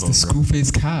capital. It's the screw-face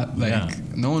cap.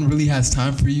 No one really has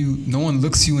time for you. No one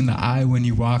looks you in the eye when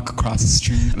you walk across the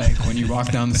street. Like, when you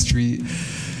walk down the street.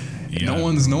 No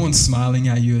one's smiling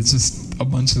at you. It's just a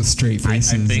bunch of straight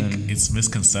faces. I think it's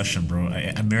misconception, bro.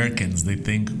 Americans, they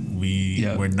think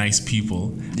we're nice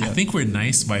people. I think we're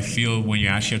nice, but I feel when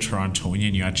you're actually a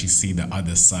Torontonian, you actually see the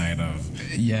other side of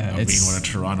being what a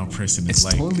Toronto person is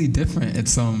like. It's totally different.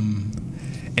 It's a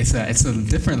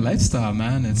different lifestyle,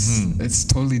 man. It's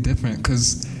totally different,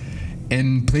 because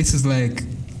in places like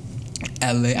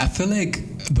LA, I feel like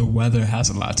the weather has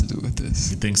a lot to do with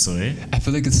this. You think so, eh? I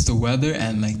feel like it's the weather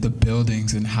and like the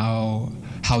buildings and how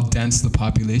dense the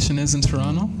population is in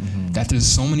Toronto, that there's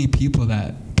so many people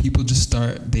that people just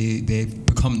they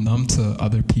become numb to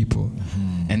other people,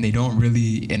 and they don't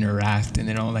really interact, and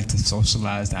they don't like to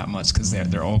socialize that much because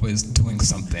they're always doing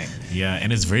something. Yeah,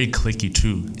 and it's very cliquey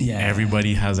too. Yeah,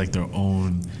 everybody has like their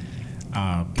own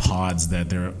pods that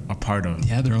they're a part of.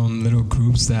 Yeah, their own little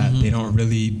groups that they don't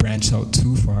really branch out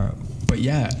too far. But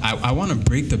yeah, I want to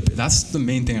break that's the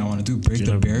main thing I want to do, break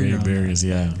the barrier. Barriers,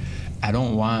 yeah. I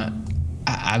don't want,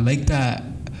 I like that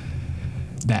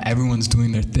everyone's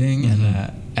doing their thing and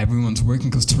that everyone's working,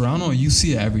 because Toronto, you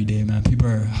see it every day, man. People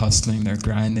are hustling, they're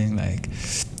grinding, like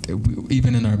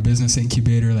even in our business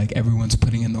incubator, like everyone's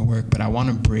putting in the work. But I want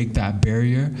to break that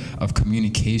barrier of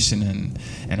communication,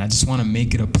 and I just want to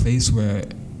make it a place where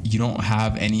you don't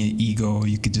have any ego.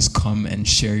 You could just come and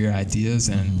share your ideas,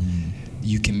 and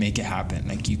you can make it happen.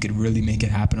 Like you could really make it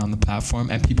happen on the platform,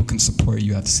 and people can support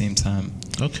you at the same time.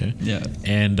 Okay. Yeah.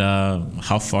 And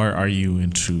how far are you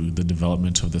into the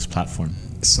development of this platform?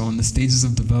 So in the stages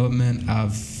of development,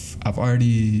 I've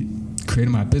already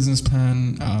created my business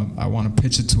plan. I want to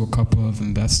pitch it to a couple of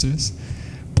investors.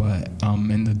 But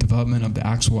in the development of the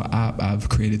actual app, I've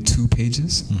created 2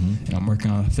 pages, and I'm working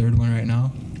on a 3rd one right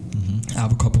now. I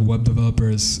have a couple web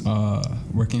developers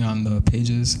working on the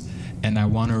pages, and I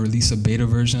want to release a beta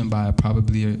version by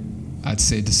probably, I'd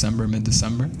say mid-December.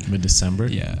 Mid-December?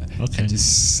 Yeah. Okay. And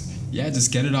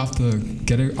just get it off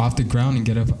the ground and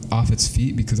get it off its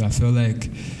feet, because I feel like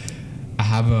I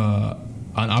have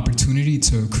an opportunity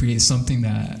to create something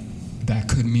that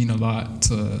could mean a lot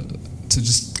to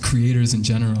just creators in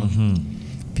general.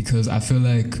 Because I feel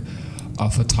like a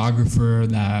photographer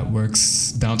that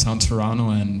works downtown Toronto,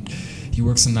 and he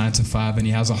works a 9 to 5, and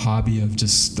he has a hobby of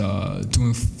just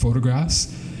doing photographs.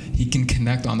 He can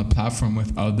connect on the platform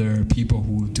with other people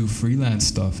who do freelance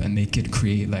stuff, and they could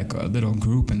create like a little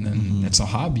group, and then it's a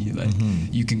hobby. Like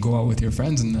you can go out with your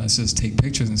friends and just take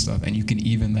pictures and stuff, and you can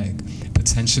even like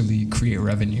potentially create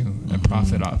revenue and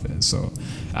profit off it. So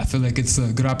I feel like it's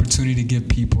a good opportunity to give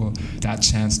people that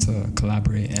chance to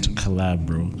collaborate and collab,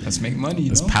 bro. Let's make money.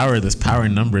 There's power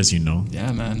in numbers, you know.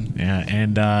 Yeah, man. Yeah,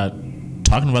 and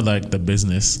talking about like the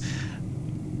business,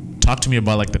 talk to me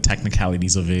about like the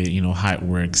technicalities of it, you know, how it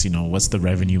works, you know, what's the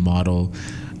revenue model,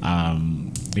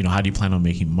 you know, how do you plan on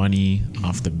making money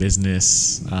off the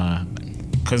business?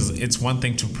 Because it's one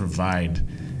thing to provide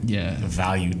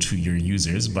value to your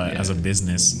users, but as a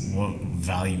business, what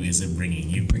value is it bringing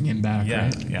you? Bringing back,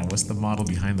 right? Yeah, what's the model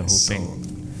behind the whole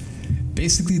thing?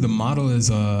 Basically, the model is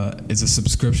a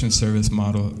subscription service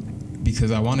model,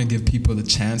 because I want to give people the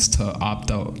chance to opt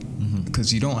out,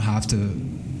 because you don't have to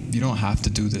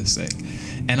do this, like,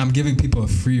 and I'm giving people a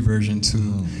free version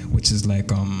too, which is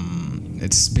like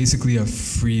it's basically a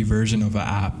free version of an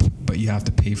app, but you have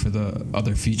to pay for the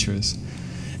other features.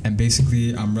 And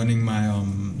basically, I'm running my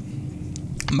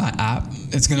app.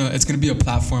 It's gonna be a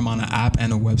platform on an app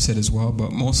and a website as well,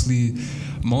 but most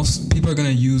people are gonna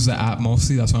use the app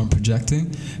mostly. That's what I'm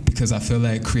projecting, because I feel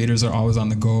like creators are always on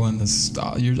the go, and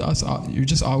you're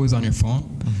just always on your phone,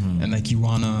 and like you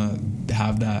wanna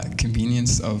have that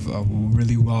convenience of a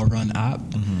really well-run app.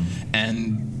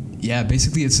 And yeah,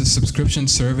 basically it's a subscription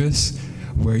service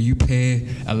where you pay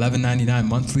 $11.99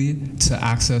 monthly to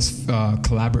access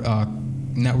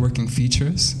networking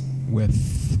features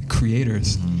with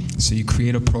creators. So you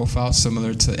create a profile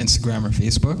similar to Instagram or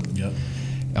Facebook.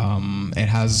 It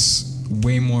has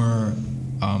way more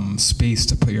space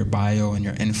to put your bio and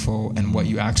your info and what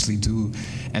you actually do,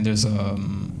 and there's a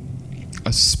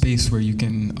space where you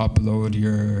can upload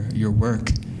your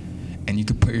work, and you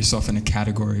could put yourself in a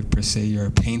category. Per se, you're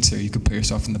a painter, you could put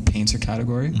yourself in the painter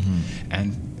category.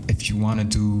 And if you want to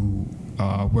do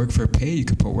work for pay, you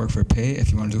could put work for pay.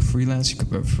 If you want to do freelance, you could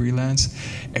put freelance.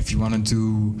 If you want to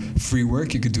do free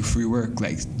work, you could do free work.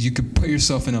 Like, you could put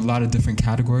yourself in a lot of different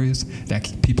categories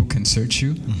that people can search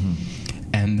you,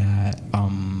 and that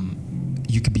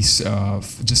you could be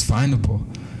just findable.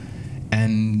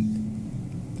 And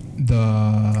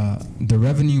the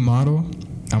revenue model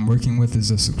I'm working with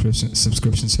is a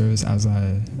subscription service, as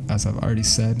I've already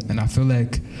said, and I feel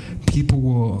like people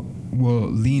will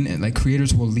lean in, like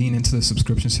creators will lean into the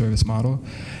subscription service model,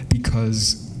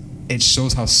 because it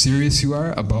shows how serious you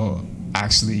are about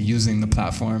actually using the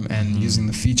platform and using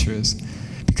the features.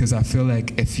 Because I feel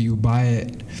like if you buy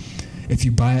it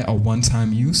a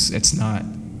one-time use,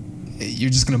 you're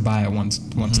just gonna buy it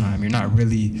one time. You're not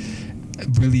really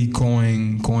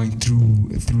going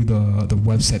through the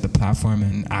website, the platform,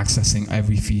 and accessing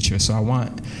every feature. So I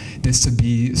want this to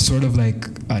be sort of like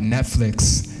a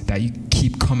Netflix, that you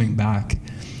keep coming back,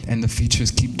 and the features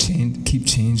keep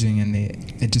changing, and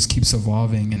it just keeps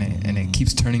evolving, and it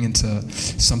keeps turning into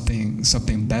something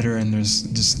better. And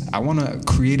I want to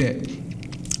create it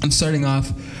I'm starting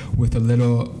off with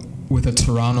a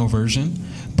Toronto version,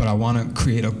 but I want to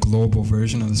create a global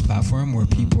version of this platform where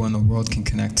people in the world can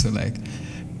connect to like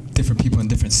different people in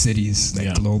different cities, like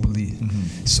globally.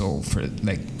 So for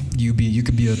like you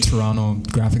could be a Toronto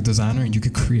graphic designer and you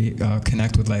could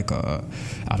connect with like a,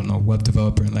 I don't know, web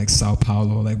developer in like Sao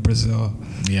Paulo, like Brazil.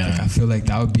 Yeah. Like I feel like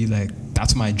that would be like,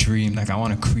 that's my dream. Like I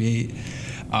want to create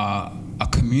a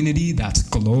community that's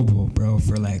global, bro,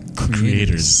 for like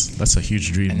creators. That's a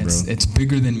huge dream, and bro. It's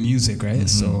bigger than music, right?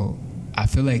 So I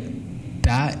feel like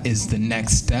that is the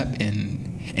next step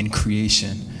in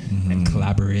creation and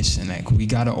collaboration. Like we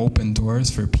gotta open doors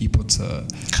for people to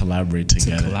collaborate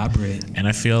together. And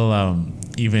I feel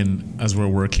even as we're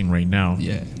working right now,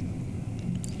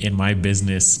 in my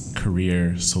business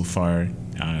career so far,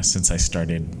 since I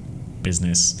started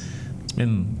business, it's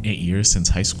been 8 years since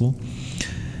high school.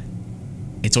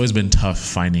 It's always been tough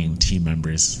finding team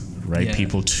members, right? Yeah.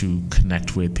 People to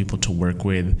connect with, people to work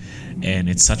with. And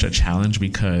it's such a challenge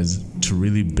because to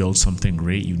really build something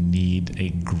great, you need a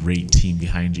great team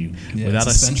behind you. Yeah, it's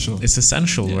essential. It's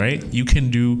essential, right? You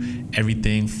can do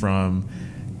everything from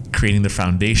creating the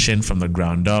foundation from the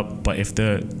ground up, but if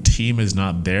the team is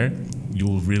not there, you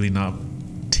will really not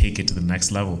take it to the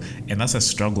next level. And that's a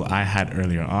struggle I had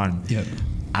earlier on. Yep.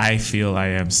 I feel I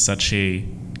am such a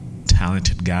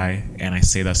talented guy, and I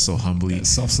say that so humbly. Yeah,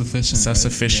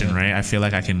 self-sufficient, right? I feel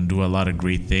like I can do a lot of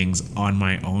great things on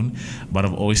my own, but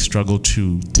I've always struggled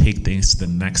to take things to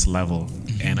the next level.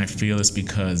 And I feel it's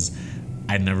because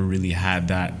I never really had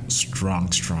that strong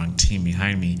team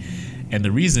behind me. And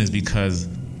the reason is because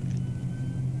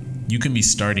you can be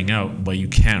starting out, but you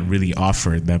can't really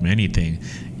offer them anything.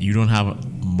 You don't have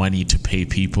money to pay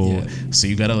people, so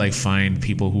you gotta like find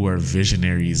people who are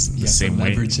visionaries the same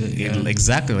way.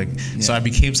 Exactly. So I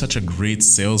became such a great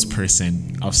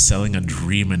salesperson of selling a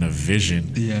dream and a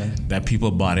vision that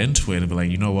people bought into it and be like,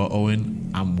 you know what,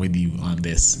 Owen, I'm with you on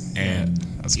this. And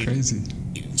that's crazy.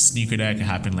 Sneaker Deck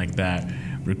happened like that.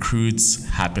 Recruits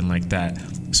happened like that.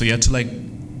 So you have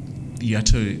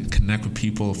to connect with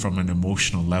people from an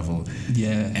emotional level,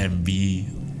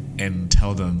 and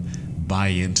tell them, buy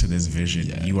into this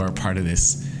vision. You are a part of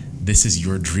this. This is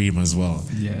your dream as well.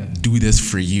 Do this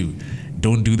for you.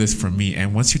 Don't do this for me.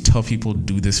 And once you tell people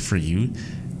do this for you,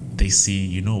 they see,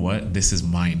 you know what, this is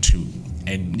mine too.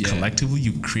 And collectively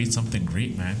you create something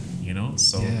great, man. You know?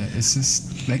 So it's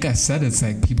just like I said, it's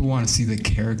like people want to see the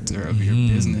character of your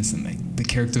business and like the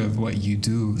character of what you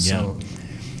do. So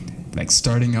like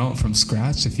starting out from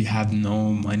scratch, if you have no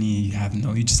money,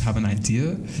 you just have an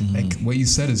idea. Like what you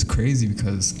said is crazy,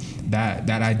 because that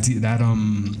idea, that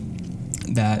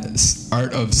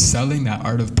art of selling, that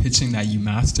art of pitching that you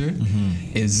master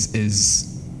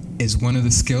is one of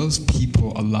the skills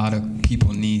a lot of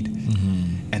people need.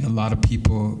 And a lot of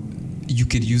people, you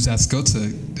could use that skill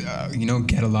to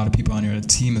get a lot of people on your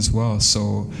team as well.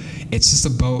 So it's just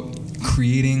about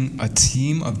creating a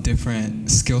team of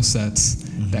different skill sets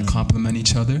that complement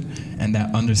each other and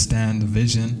that understand the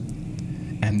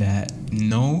vision and that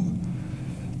know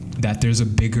that there's a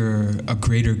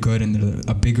greater good and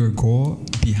a bigger goal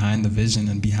behind the vision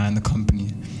and behind the company.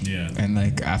 And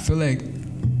like I feel like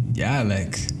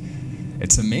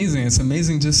it's amazing. It's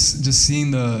amazing just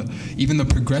seeing even the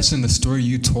progression, the story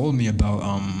you told me about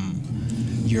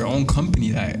your own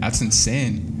company. That's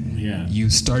insane. You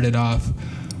started off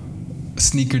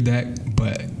Sneaker Deck,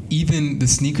 but even the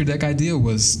Sneaker Deck idea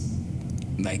was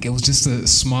like, it was just a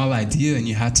small idea, and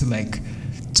you had to like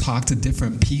talk to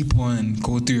different people and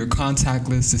go through your contact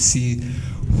list to see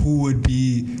who would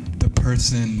be the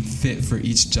person fit for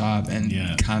each job, and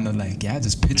kind of like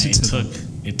just pitch it to them.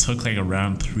 It took like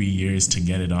around 3 years to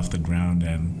get it off the ground,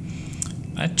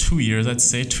 and 2 years, I'd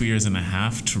say 2 years and a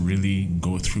half to really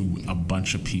go through a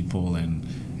bunch of people and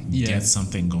get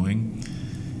something going.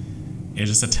 It's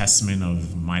just a testament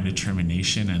of my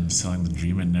determination and selling the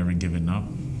dream and never giving up.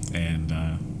 And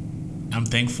I'm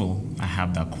thankful I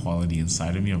have that quality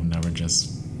inside of me of never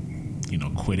just,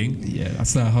 quitting.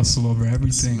 That's that hustle over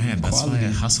everything. Man, that's why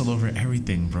I hustle over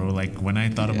everything, bro. Like when I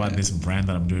thought about this brand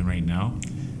that I'm doing right now,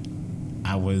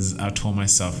 I told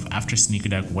myself, after Sneaker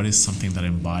Deck, what is something that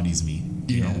embodies me?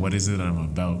 You know, what is it that I'm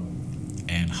about?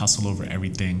 And hustle over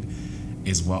everything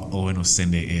is what Owen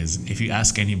Osinde is. If you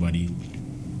ask anybody,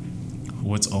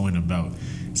 what's Owen about?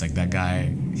 It's like that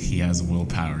guy, he has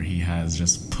willpower. He has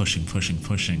just pushing.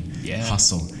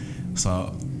 Hustle.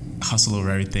 So hustle over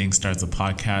everything starts the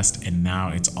podcast, and now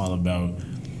it's all about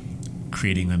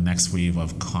creating the next wave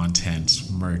of content,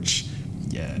 merch,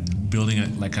 building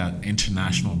an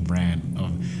international brand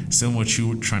of similar what you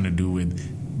were trying to do with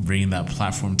bringing that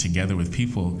platform together with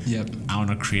people, I want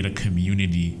to create a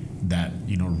community that,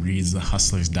 you know, reads the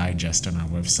Hustlers Digest on our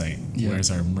website,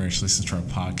 wears our merch, listens to our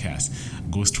podcast,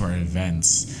 goes to our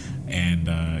events,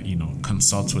 and you know,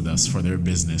 consults with us for their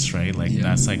business, right? Like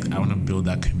that's like, I want to build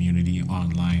that community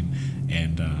online,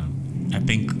 and I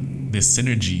think there's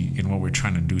synergy in what we're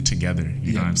trying to do together.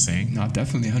 You know what I'm saying? No,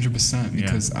 definitely 100%.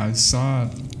 Because I saw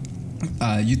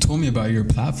you told me about your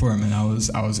platform, and I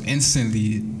was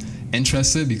instantly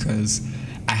interested because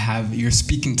you're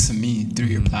speaking to me through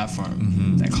your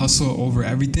platform. Like Hustle Over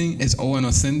Everything is Owen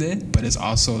Osinde, but it's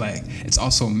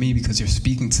also me because you're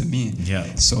speaking to me.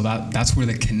 So that's where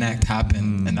the connect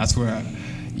happened, and that's where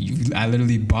I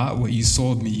literally bought what you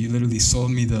sold me. You literally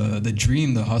sold me the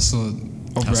dream, the Hustle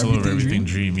Over Everything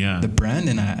dream, the brand,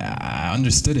 and I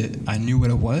understood it. I knew what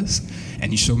it was,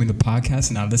 and you showed me the podcast,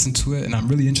 and I listened to it, and I'm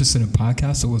really interested in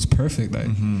podcasts, so it was perfect. Like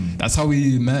that's how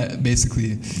we met,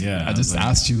 basically. I just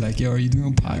asked you, like, yo, are you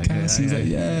doing a podcast? He's like,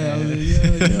 yeah.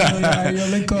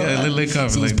 Link up.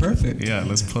 So it's perfect. Yeah,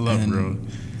 let's pull up, bro.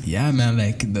 Yeah, man,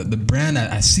 like the brand,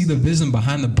 I see the vision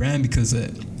behind the brand because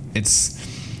it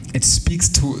speaks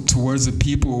towards the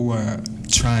people who are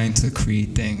trying to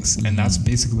create things, and that's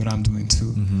basically what I'm doing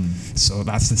too. So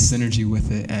that's the synergy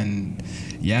with it, and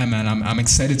yeah, man, I'm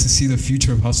excited to see the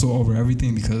future of Hustle Over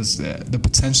Everything because the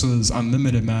potential is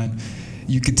unlimited, man.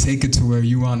 You could take it to where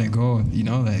you want to go, you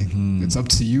know, like it's up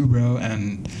to you, bro.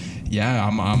 And yeah,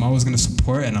 I'm always gonna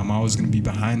support, and I'm always gonna be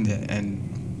behind it. And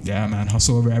yeah, man,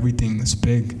 Hustle Over Everything is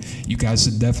big. You guys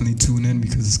should definitely tune in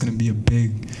because it's gonna be a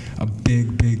big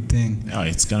thing. Oh,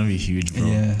 it's gonna be huge,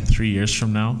 bro. 3 years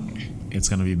from now, it's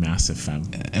gonna be massive, fam.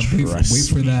 And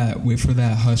wait for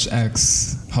that Hush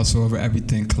X Hustle Over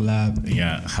Everything collab.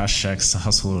 Yeah, Hush X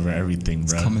Hustle Over Everything,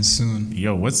 bro. It's coming soon.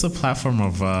 Yo, what's the platform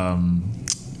of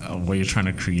what you're trying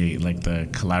to create, like the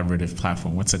collaborative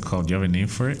platform? What's it called? Do you have a name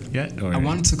for it yet? Or? I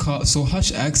wanted to call, so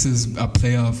Hush X is a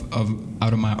play out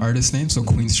of my artist name, so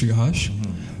Queen Street Hush.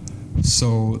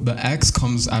 So the X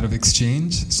comes out of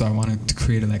exchange, so I wanted to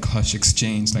create a like Hush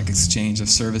Exchange, like exchange of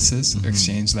services,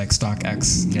 exchange like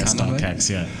StockX. Yeah, StockX,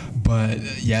 yeah. But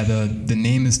yeah, the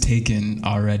name is taken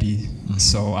already,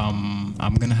 so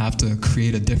I'm gonna have to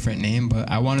create a different name. But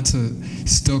I wanted to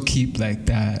still keep like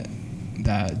that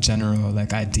general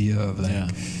like idea of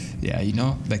like you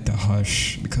know, like the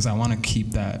Hush, because I want to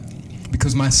keep that,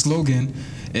 because my slogan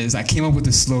is, I came up with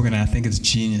this slogan and I think it's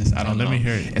genius. I don't know. Let me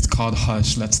hear it. It's called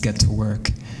Hush, Let's Get to Work.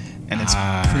 And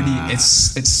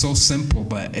it's it's so simple,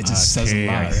 but it just says a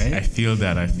lot, right? I feel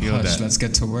that. Hush, let's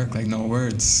get to work. Like, no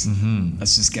words.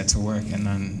 Let's just get to work. And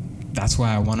then that's what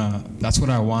I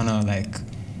wanna, like,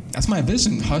 that's my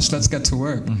vision. Hush, let's get to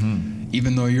work.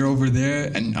 Even though you're over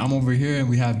there and I'm over here and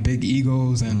we have big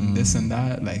egos and this and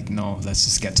that, like, no, let's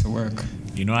just get to work.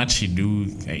 You know, I actually do,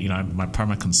 you know, my part of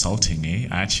my consulting,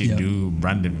 I actually do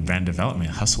brand development,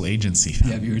 hustle agency.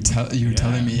 Yeah, you were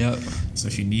telling me, So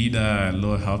if you need a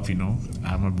little help, you know,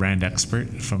 I'm a brand expert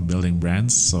from building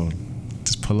brands. So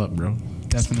just pull up, bro.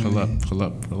 Definitely. Just pull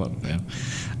up, man.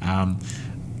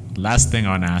 Last thing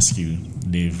I want to ask you,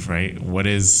 Dave, right? What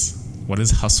is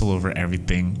Hustle Over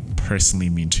Everything personally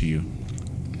mean to you?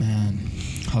 Man,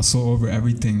 Hustle Over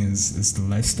Everything is the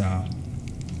lifestyle.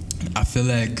 I feel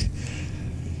like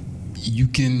you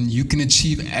can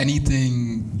achieve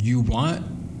anything you want,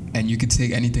 and you can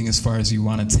take anything as far as you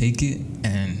want to take it.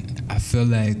 And I feel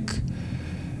like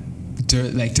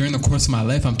during the course of my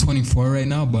life, I'm 24 right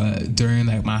now, but during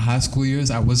like my high school years,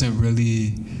 I didn't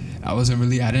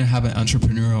have an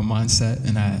entrepreneurial mindset,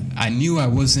 and I knew I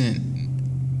wasn't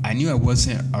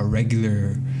a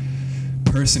regular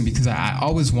person, because I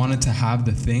always wanted to have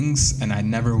the things, and I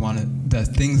never wanted the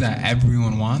things that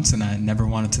everyone wants, and I never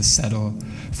wanted to settle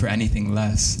for anything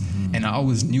less. And I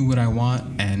always knew what I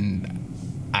want, and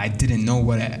I didn't know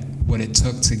what it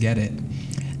took to get it.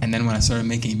 And then when I started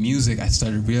making music, I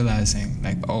started realizing,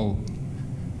 like, oh,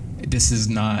 this is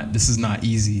not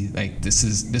easy. Like,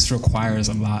 this requires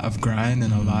a lot of grind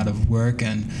and a lot of work,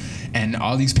 and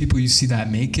all these people you see that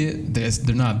make it,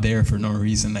 they're not there for no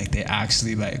reason. Like, they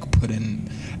actually like put in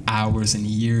hours and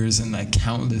years and like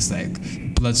countless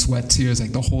like blood, sweat, tears.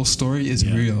 Like, the whole story is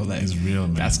real. Like, it's real,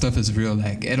 man. That stuff is real.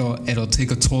 Like, it'll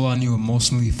take a toll on you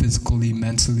emotionally, physically,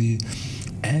 mentally,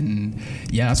 and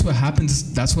yeah, that's what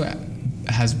happens. That's what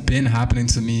has been happening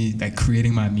to me, like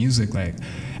creating my music. Like,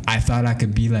 I thought I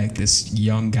could be like this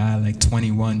young guy, like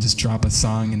 21, just drop a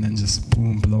song and then just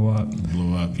boom, blow up.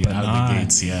 Yeah, out of the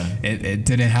gates, yeah. It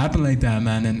didn't happen like that,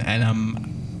 man. And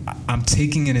I'm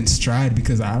taking it in stride,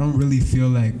 because I don't really feel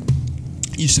like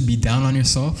you should be down on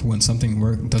yourself when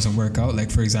something doesn't work out. Like,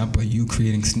 for example, you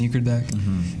creating Sneaker Deck,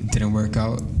 it didn't work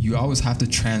out. You always have to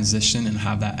transition and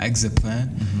have that exit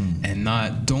plan, and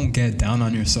don't get down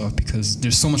on yourself, because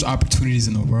there's so much opportunities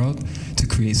in the world to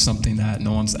create something that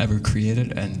no one's ever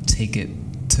created and take it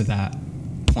to that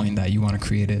point that you want to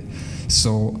create it.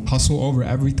 So hustle over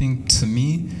everything to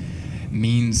me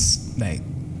means like,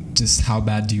 just how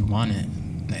bad do you want it?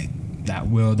 Like that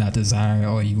will, that desire.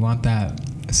 Oh, you want that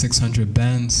 600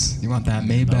 Benz, you want that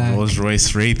Maybach, Rolls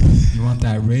Royce Wraith, you want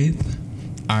that Wraith.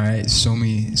 All right, show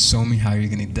me how you're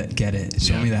gonna get it.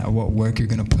 Show me that what work you're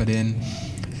gonna put in.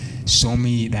 Show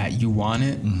me that you want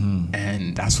it,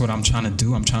 and that's what I'm trying to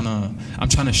do. I'm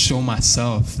trying to show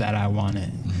myself that I want it,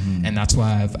 and that's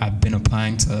why I've been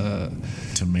applying to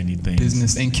many things,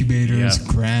 business incubators,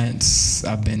 grants.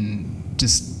 I've been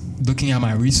just looking at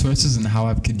my resources and how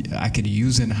I could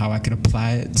use it and how I could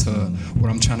apply it to what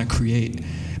I'm trying to create.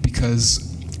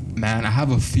 Because, man, I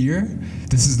have a fear.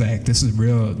 This is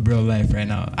real life right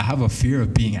now. I have a fear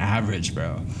of being average,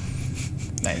 bro.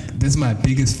 Like, this is my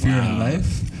biggest fear in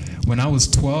life. When I was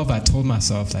 12, I told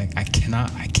myself, like, I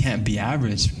can't be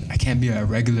average. I can't be a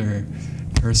regular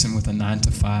person with a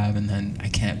 9-to-5, and then I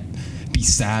can't be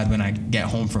sad when I get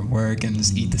home from work and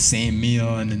just eat the same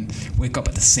meal and then wake up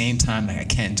at the same time. Like, I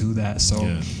can't do that.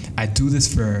 So I do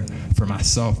this for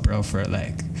myself, bro. For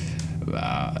like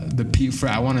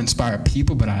I want to inspire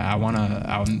people, but I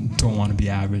don't want to be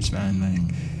average, man. Like,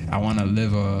 I want to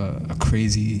live a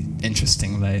crazy,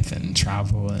 interesting life and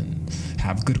travel and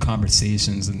have good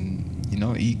conversations and, you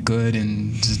know, eat good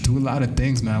and just do a lot of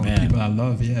things, man, with people I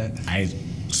love. Yeah. I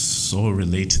so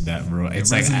relate to that, bro.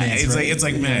 It's like,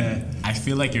 man, I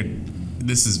feel like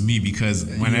this is me, because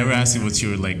whenever I ask you what's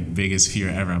your like biggest fear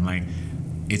ever, I'm like,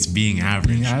 it's being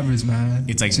average. Being average, man.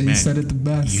 It's like, Jay man, said it the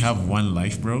best. You have one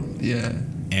life, bro. Yeah.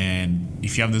 And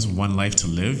if you have this one life to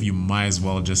live, you might as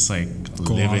well just like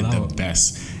live it the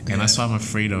best. And that's why I'm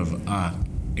afraid of.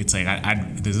 It's like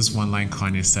there's this one line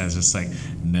Kanye says, just like,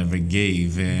 never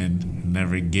gave in,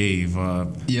 never gave up.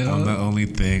 I'm the only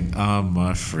thing I'm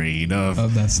afraid of.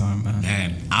 Love that song, man.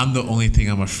 And I'm the only thing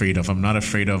I'm afraid of. I'm not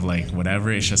afraid of like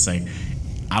whatever. It's just like,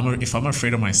 if I'm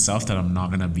afraid of myself, then I'm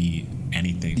not gonna be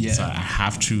anything. So I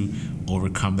have to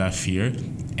overcome that fear,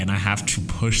 and I have to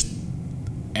push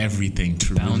everything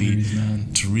to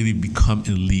really become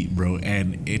elite, bro.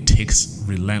 And it takes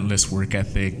relentless work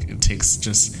ethic. It takes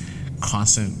just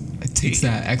constant. It takes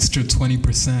that extra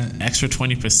 20%. Extra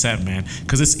 20%, man.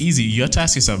 Because it's easy. You have to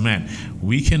ask yourself, man,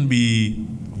 we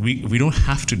don't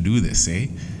have to do this, eh?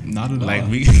 Not at all. Like,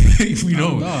 we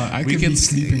don't. I could be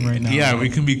sleeping right now. Yeah, bro. we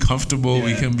can be comfortable. Yeah.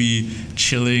 We can be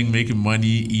chilling, making money,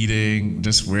 eating,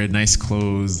 just wear nice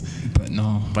clothes. But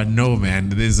no, man.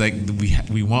 There's like,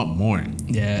 we want more.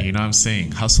 Yeah. You know what I'm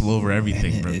saying? Hustle over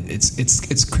everything, bro.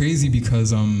 It's crazy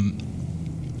because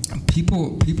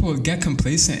people get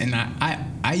complacent, and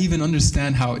I even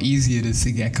understand how easy it is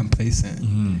to get complacent,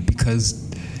 because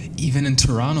even in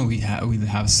Toronto we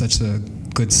have such a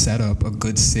good setup, a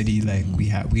good city. Like,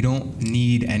 we don't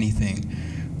need anything.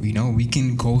 You know, we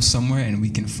can go somewhere and we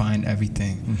can find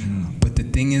everything. But the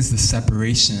thing is, the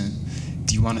separation.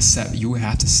 Do you want to you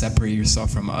have to separate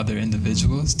yourself from other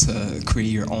individuals to create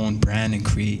your own brand and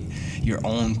create your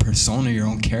own persona, your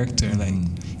own character. Like,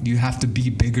 you have to be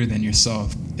bigger than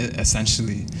yourself,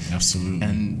 essentially. Absolutely.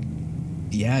 And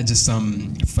yeah, just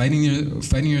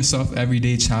fighting yourself every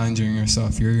day, challenging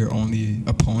yourself. You're your only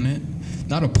opponent.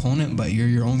 Not opponent, but you're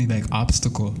your only like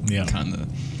obstacle. Yeah. Kinda.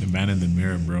 The man in the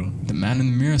mirror, bro. The man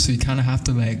in the mirror. So you kind of have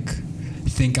to like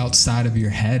think outside of your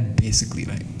head, basically.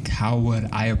 Like, how would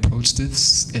I approach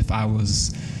this if I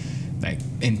was like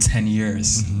in 10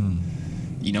 years?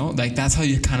 You know, like, that's how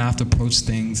you kind of have to approach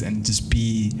things, and just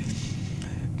be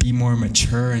more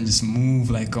mature and just move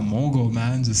like a mogul,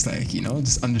 man. Just like, you know,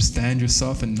 just understand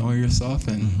yourself and know yourself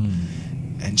and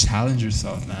challenge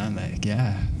yourself, man. Like,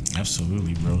 yeah.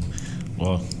 Absolutely, bro.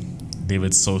 Well,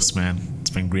 David Sos, man, it's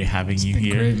been great having you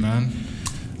here. Great, man.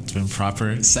 It's been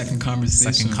proper. Second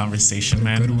conversation,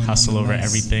 man. Hustle over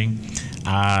everything.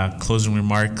 Closing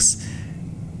remarks.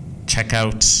 Check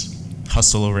out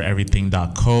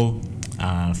hustleovereverything.co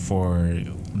for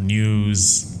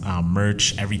news,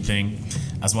 merch, everything.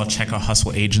 As well, check out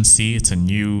Hustle Agency. It's a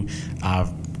new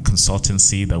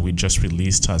consultancy that we just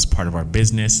released as part of our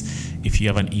business. If you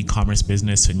have an e-commerce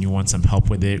business and you want some help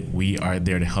with it, we are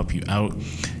there to help you out.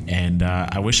 And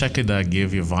I wish I could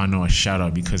give Ivano a shout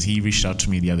out, because he reached out to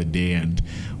me the other day and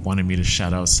wanted me to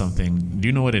shout out something. Do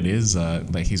you know what it is?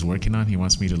 Like, he's working on? He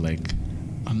wants me to like.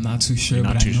 I'm not too sure,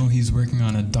 but I know he's working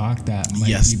on a doc that might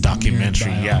be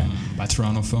documentary, by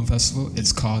Toronto Film Festival.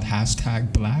 It's called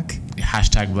 #Black.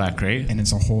 #Black, right? And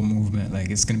it's a whole movement. Like,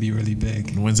 it's gonna be really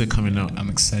big. When's it coming out? I'm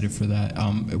excited for that.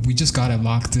 We just got it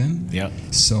locked in. Yep.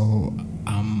 So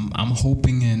I'm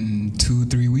hoping in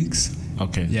 2-3 weeks.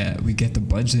 Okay. Yeah, we get the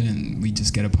budget and we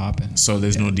just get it popping. So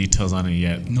there's no details on it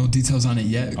yet. No details on it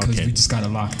yet because Okay. we just got it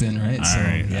locked in, right? All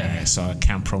right. So I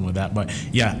can't promo that, but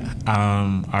yeah,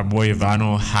 our boy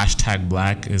Ivano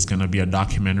 #Black is gonna be a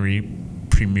documentary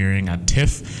premiering at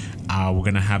TIFF. We're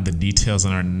gonna have the details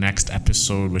on our next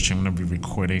episode, which I'm gonna be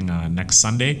recording next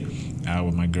Sunday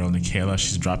with my girl Nikayla.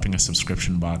 She's dropping a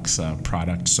subscription box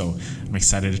product, so I'm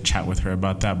excited to chat with her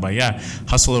about that. But yeah,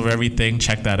 Hustle Over Everything,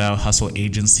 check that out,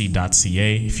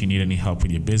 hustleagency.ca if you need any help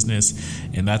with your business.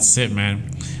 And that's it, man.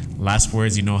 Last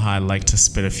words, you know how I like to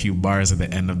spit a few bars at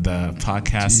the end of the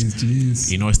podcast.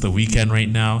 Jeez. You know it's the weekend right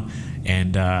now,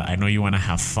 and I know you want to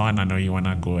have fun. I know you want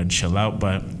to go and chill out,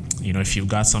 but you know, if you've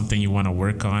got something you want to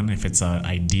work on, if it's an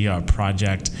idea or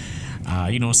project,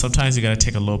 you know, sometimes you got to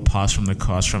take a little pause from the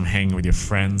cause, from hanging with your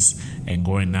friends and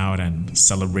going out and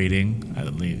celebrating.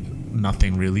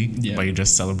 Nothing really, but you're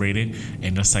just celebrating,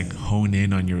 and just like hone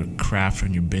in on your craft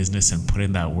and your business and put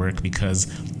in that work, because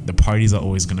the parties are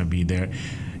always going to be there.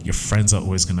 Your friends are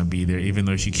always going to be there, even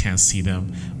though if you can't see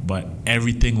them, but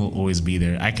everything will always be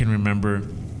there. I can remember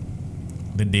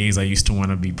the days I used to want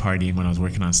to be partying when I was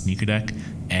working on Sneaker Deck,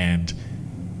 and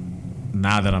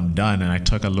now that I'm done and I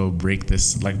took a little break,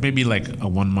 maybe a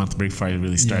 1 month break before I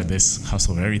really started this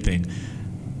Hustle of Everything,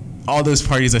 all those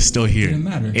parties are still here.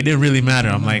 It didn't really matter.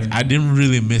 I'm like, I didn't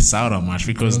really miss out on much,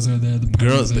 because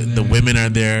the women are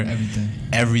there,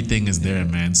 everything is there,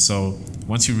 man. So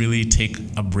once you really take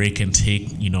a break and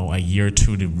take, you know, a year or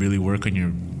two to really work on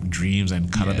your dreams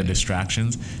and cut out the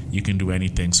distractions, you can do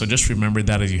anything. So just remember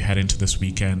that as you head into this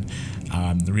weekend.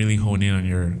 Really hone in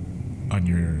on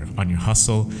your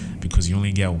hustle, because you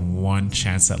only get one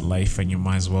chance at life, and you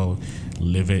might as well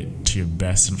live it to your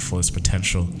best and fullest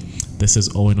potential. This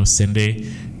is Owen Osinde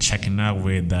checking out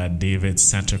with David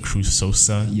Santa Cruz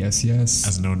Sosa, yes,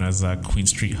 as known as Queen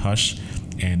Street Hush.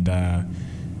 And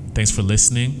thanks for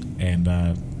listening, and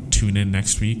tune in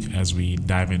next week as we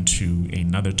dive into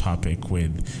another topic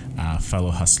with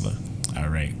fellow hustler. All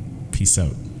right, peace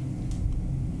out.